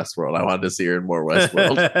canceled Westworld. I wanted to see her in more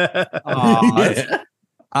Westworld.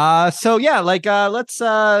 So yeah, like let's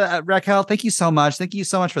Racquel, thank you so much. Thank you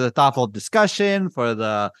so much for the thoughtful discussion, for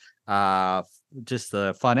the just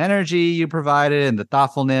the fun energy you provided and the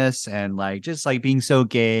thoughtfulness and like just like being so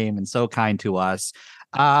game and so kind to us.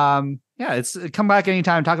 Yeah, it's come back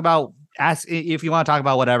anytime. Ask if you want to talk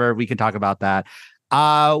about whatever, we can talk about that.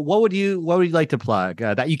 What would you like to plug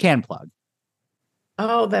that you can plug?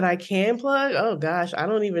 Oh, that I can plug? Oh gosh, I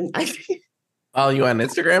don't even Oh, you on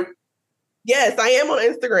Instagram? Yes, I am on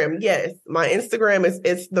Instagram. Yes. My Instagram is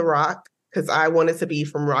It's The Rock because I wanted to be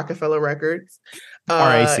from Rockefeller Records.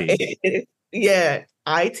 RAC. Yeah.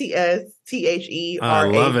 ITSTHERAC. I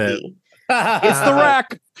love it. It's The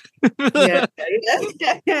Rock.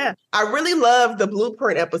 Yeah. I really loved the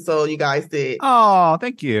Blueprint episode you guys did. Oh,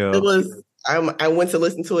 thank you. It was I went to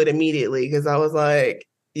listen to it immediately because I was like,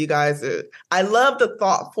 you guys I love the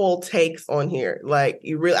thoughtful takes on here. Like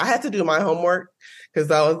I had to do my homework because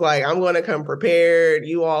I was like, I'm going to come prepared.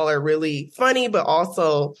 You all are really funny, but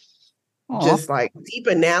also just like deep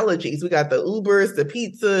analogies. We got the Ubers, the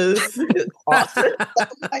pizzas.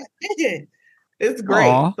 Like, it's great.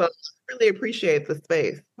 So I really appreciate the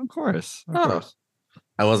space. Of course. I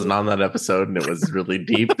wasn't on that episode and it was really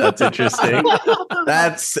deep. That's interesting.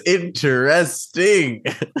 That's interesting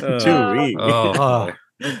to me.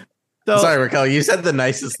 So, sorry, Racquel, you said the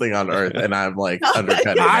nicest thing on earth, and I'm like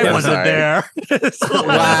undercutting. I wasn't there.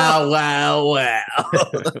 Wow.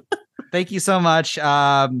 Thank you so much.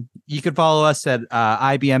 You can follow us at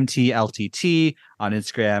IBMTLTT on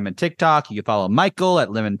Instagram and TikTok. You can follow Michael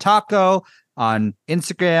at Lemon Taco on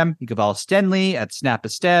Instagram. You can follow Stenley at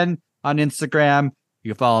Snapasten on Instagram.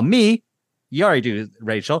 You can follow me. You already do,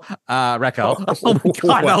 Rachel. Racquel. Oh my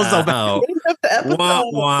God, that was so bad.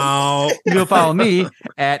 Wow. You can follow me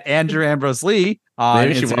at Andrew Ambrose Lee on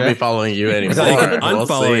Maybe she Instagram. won't be following you anymore. So you can We'll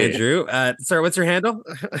unfollow see. Andrew. Sorry, what's your handle?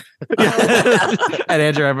 At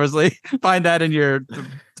Andrew Ambrose Lee. Find that in your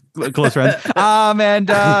close friends.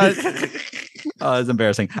 It's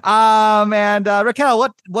embarrassing. Racquel,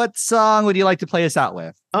 what song would you like to play us out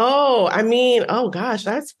with? Oh, I mean, oh gosh,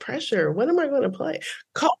 that's pressure. What am I going to play?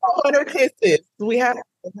 Cold Water Kisses. We have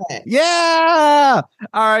that. Yeah.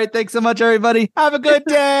 All right. Thanks so much, everybody. Have a good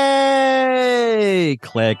day.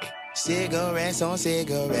 Click. Cigarettes on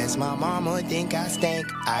cigarettes, my mama think I stink.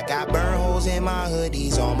 I got burn holes in my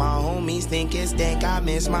hoodies, all my homies think it stink. I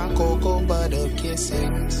miss my cocoa butter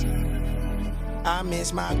kisses. I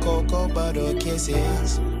miss my cocoa butter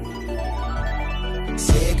kisses.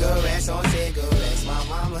 Cigarettes on cigarettes, my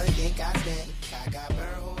mama think I stink. I got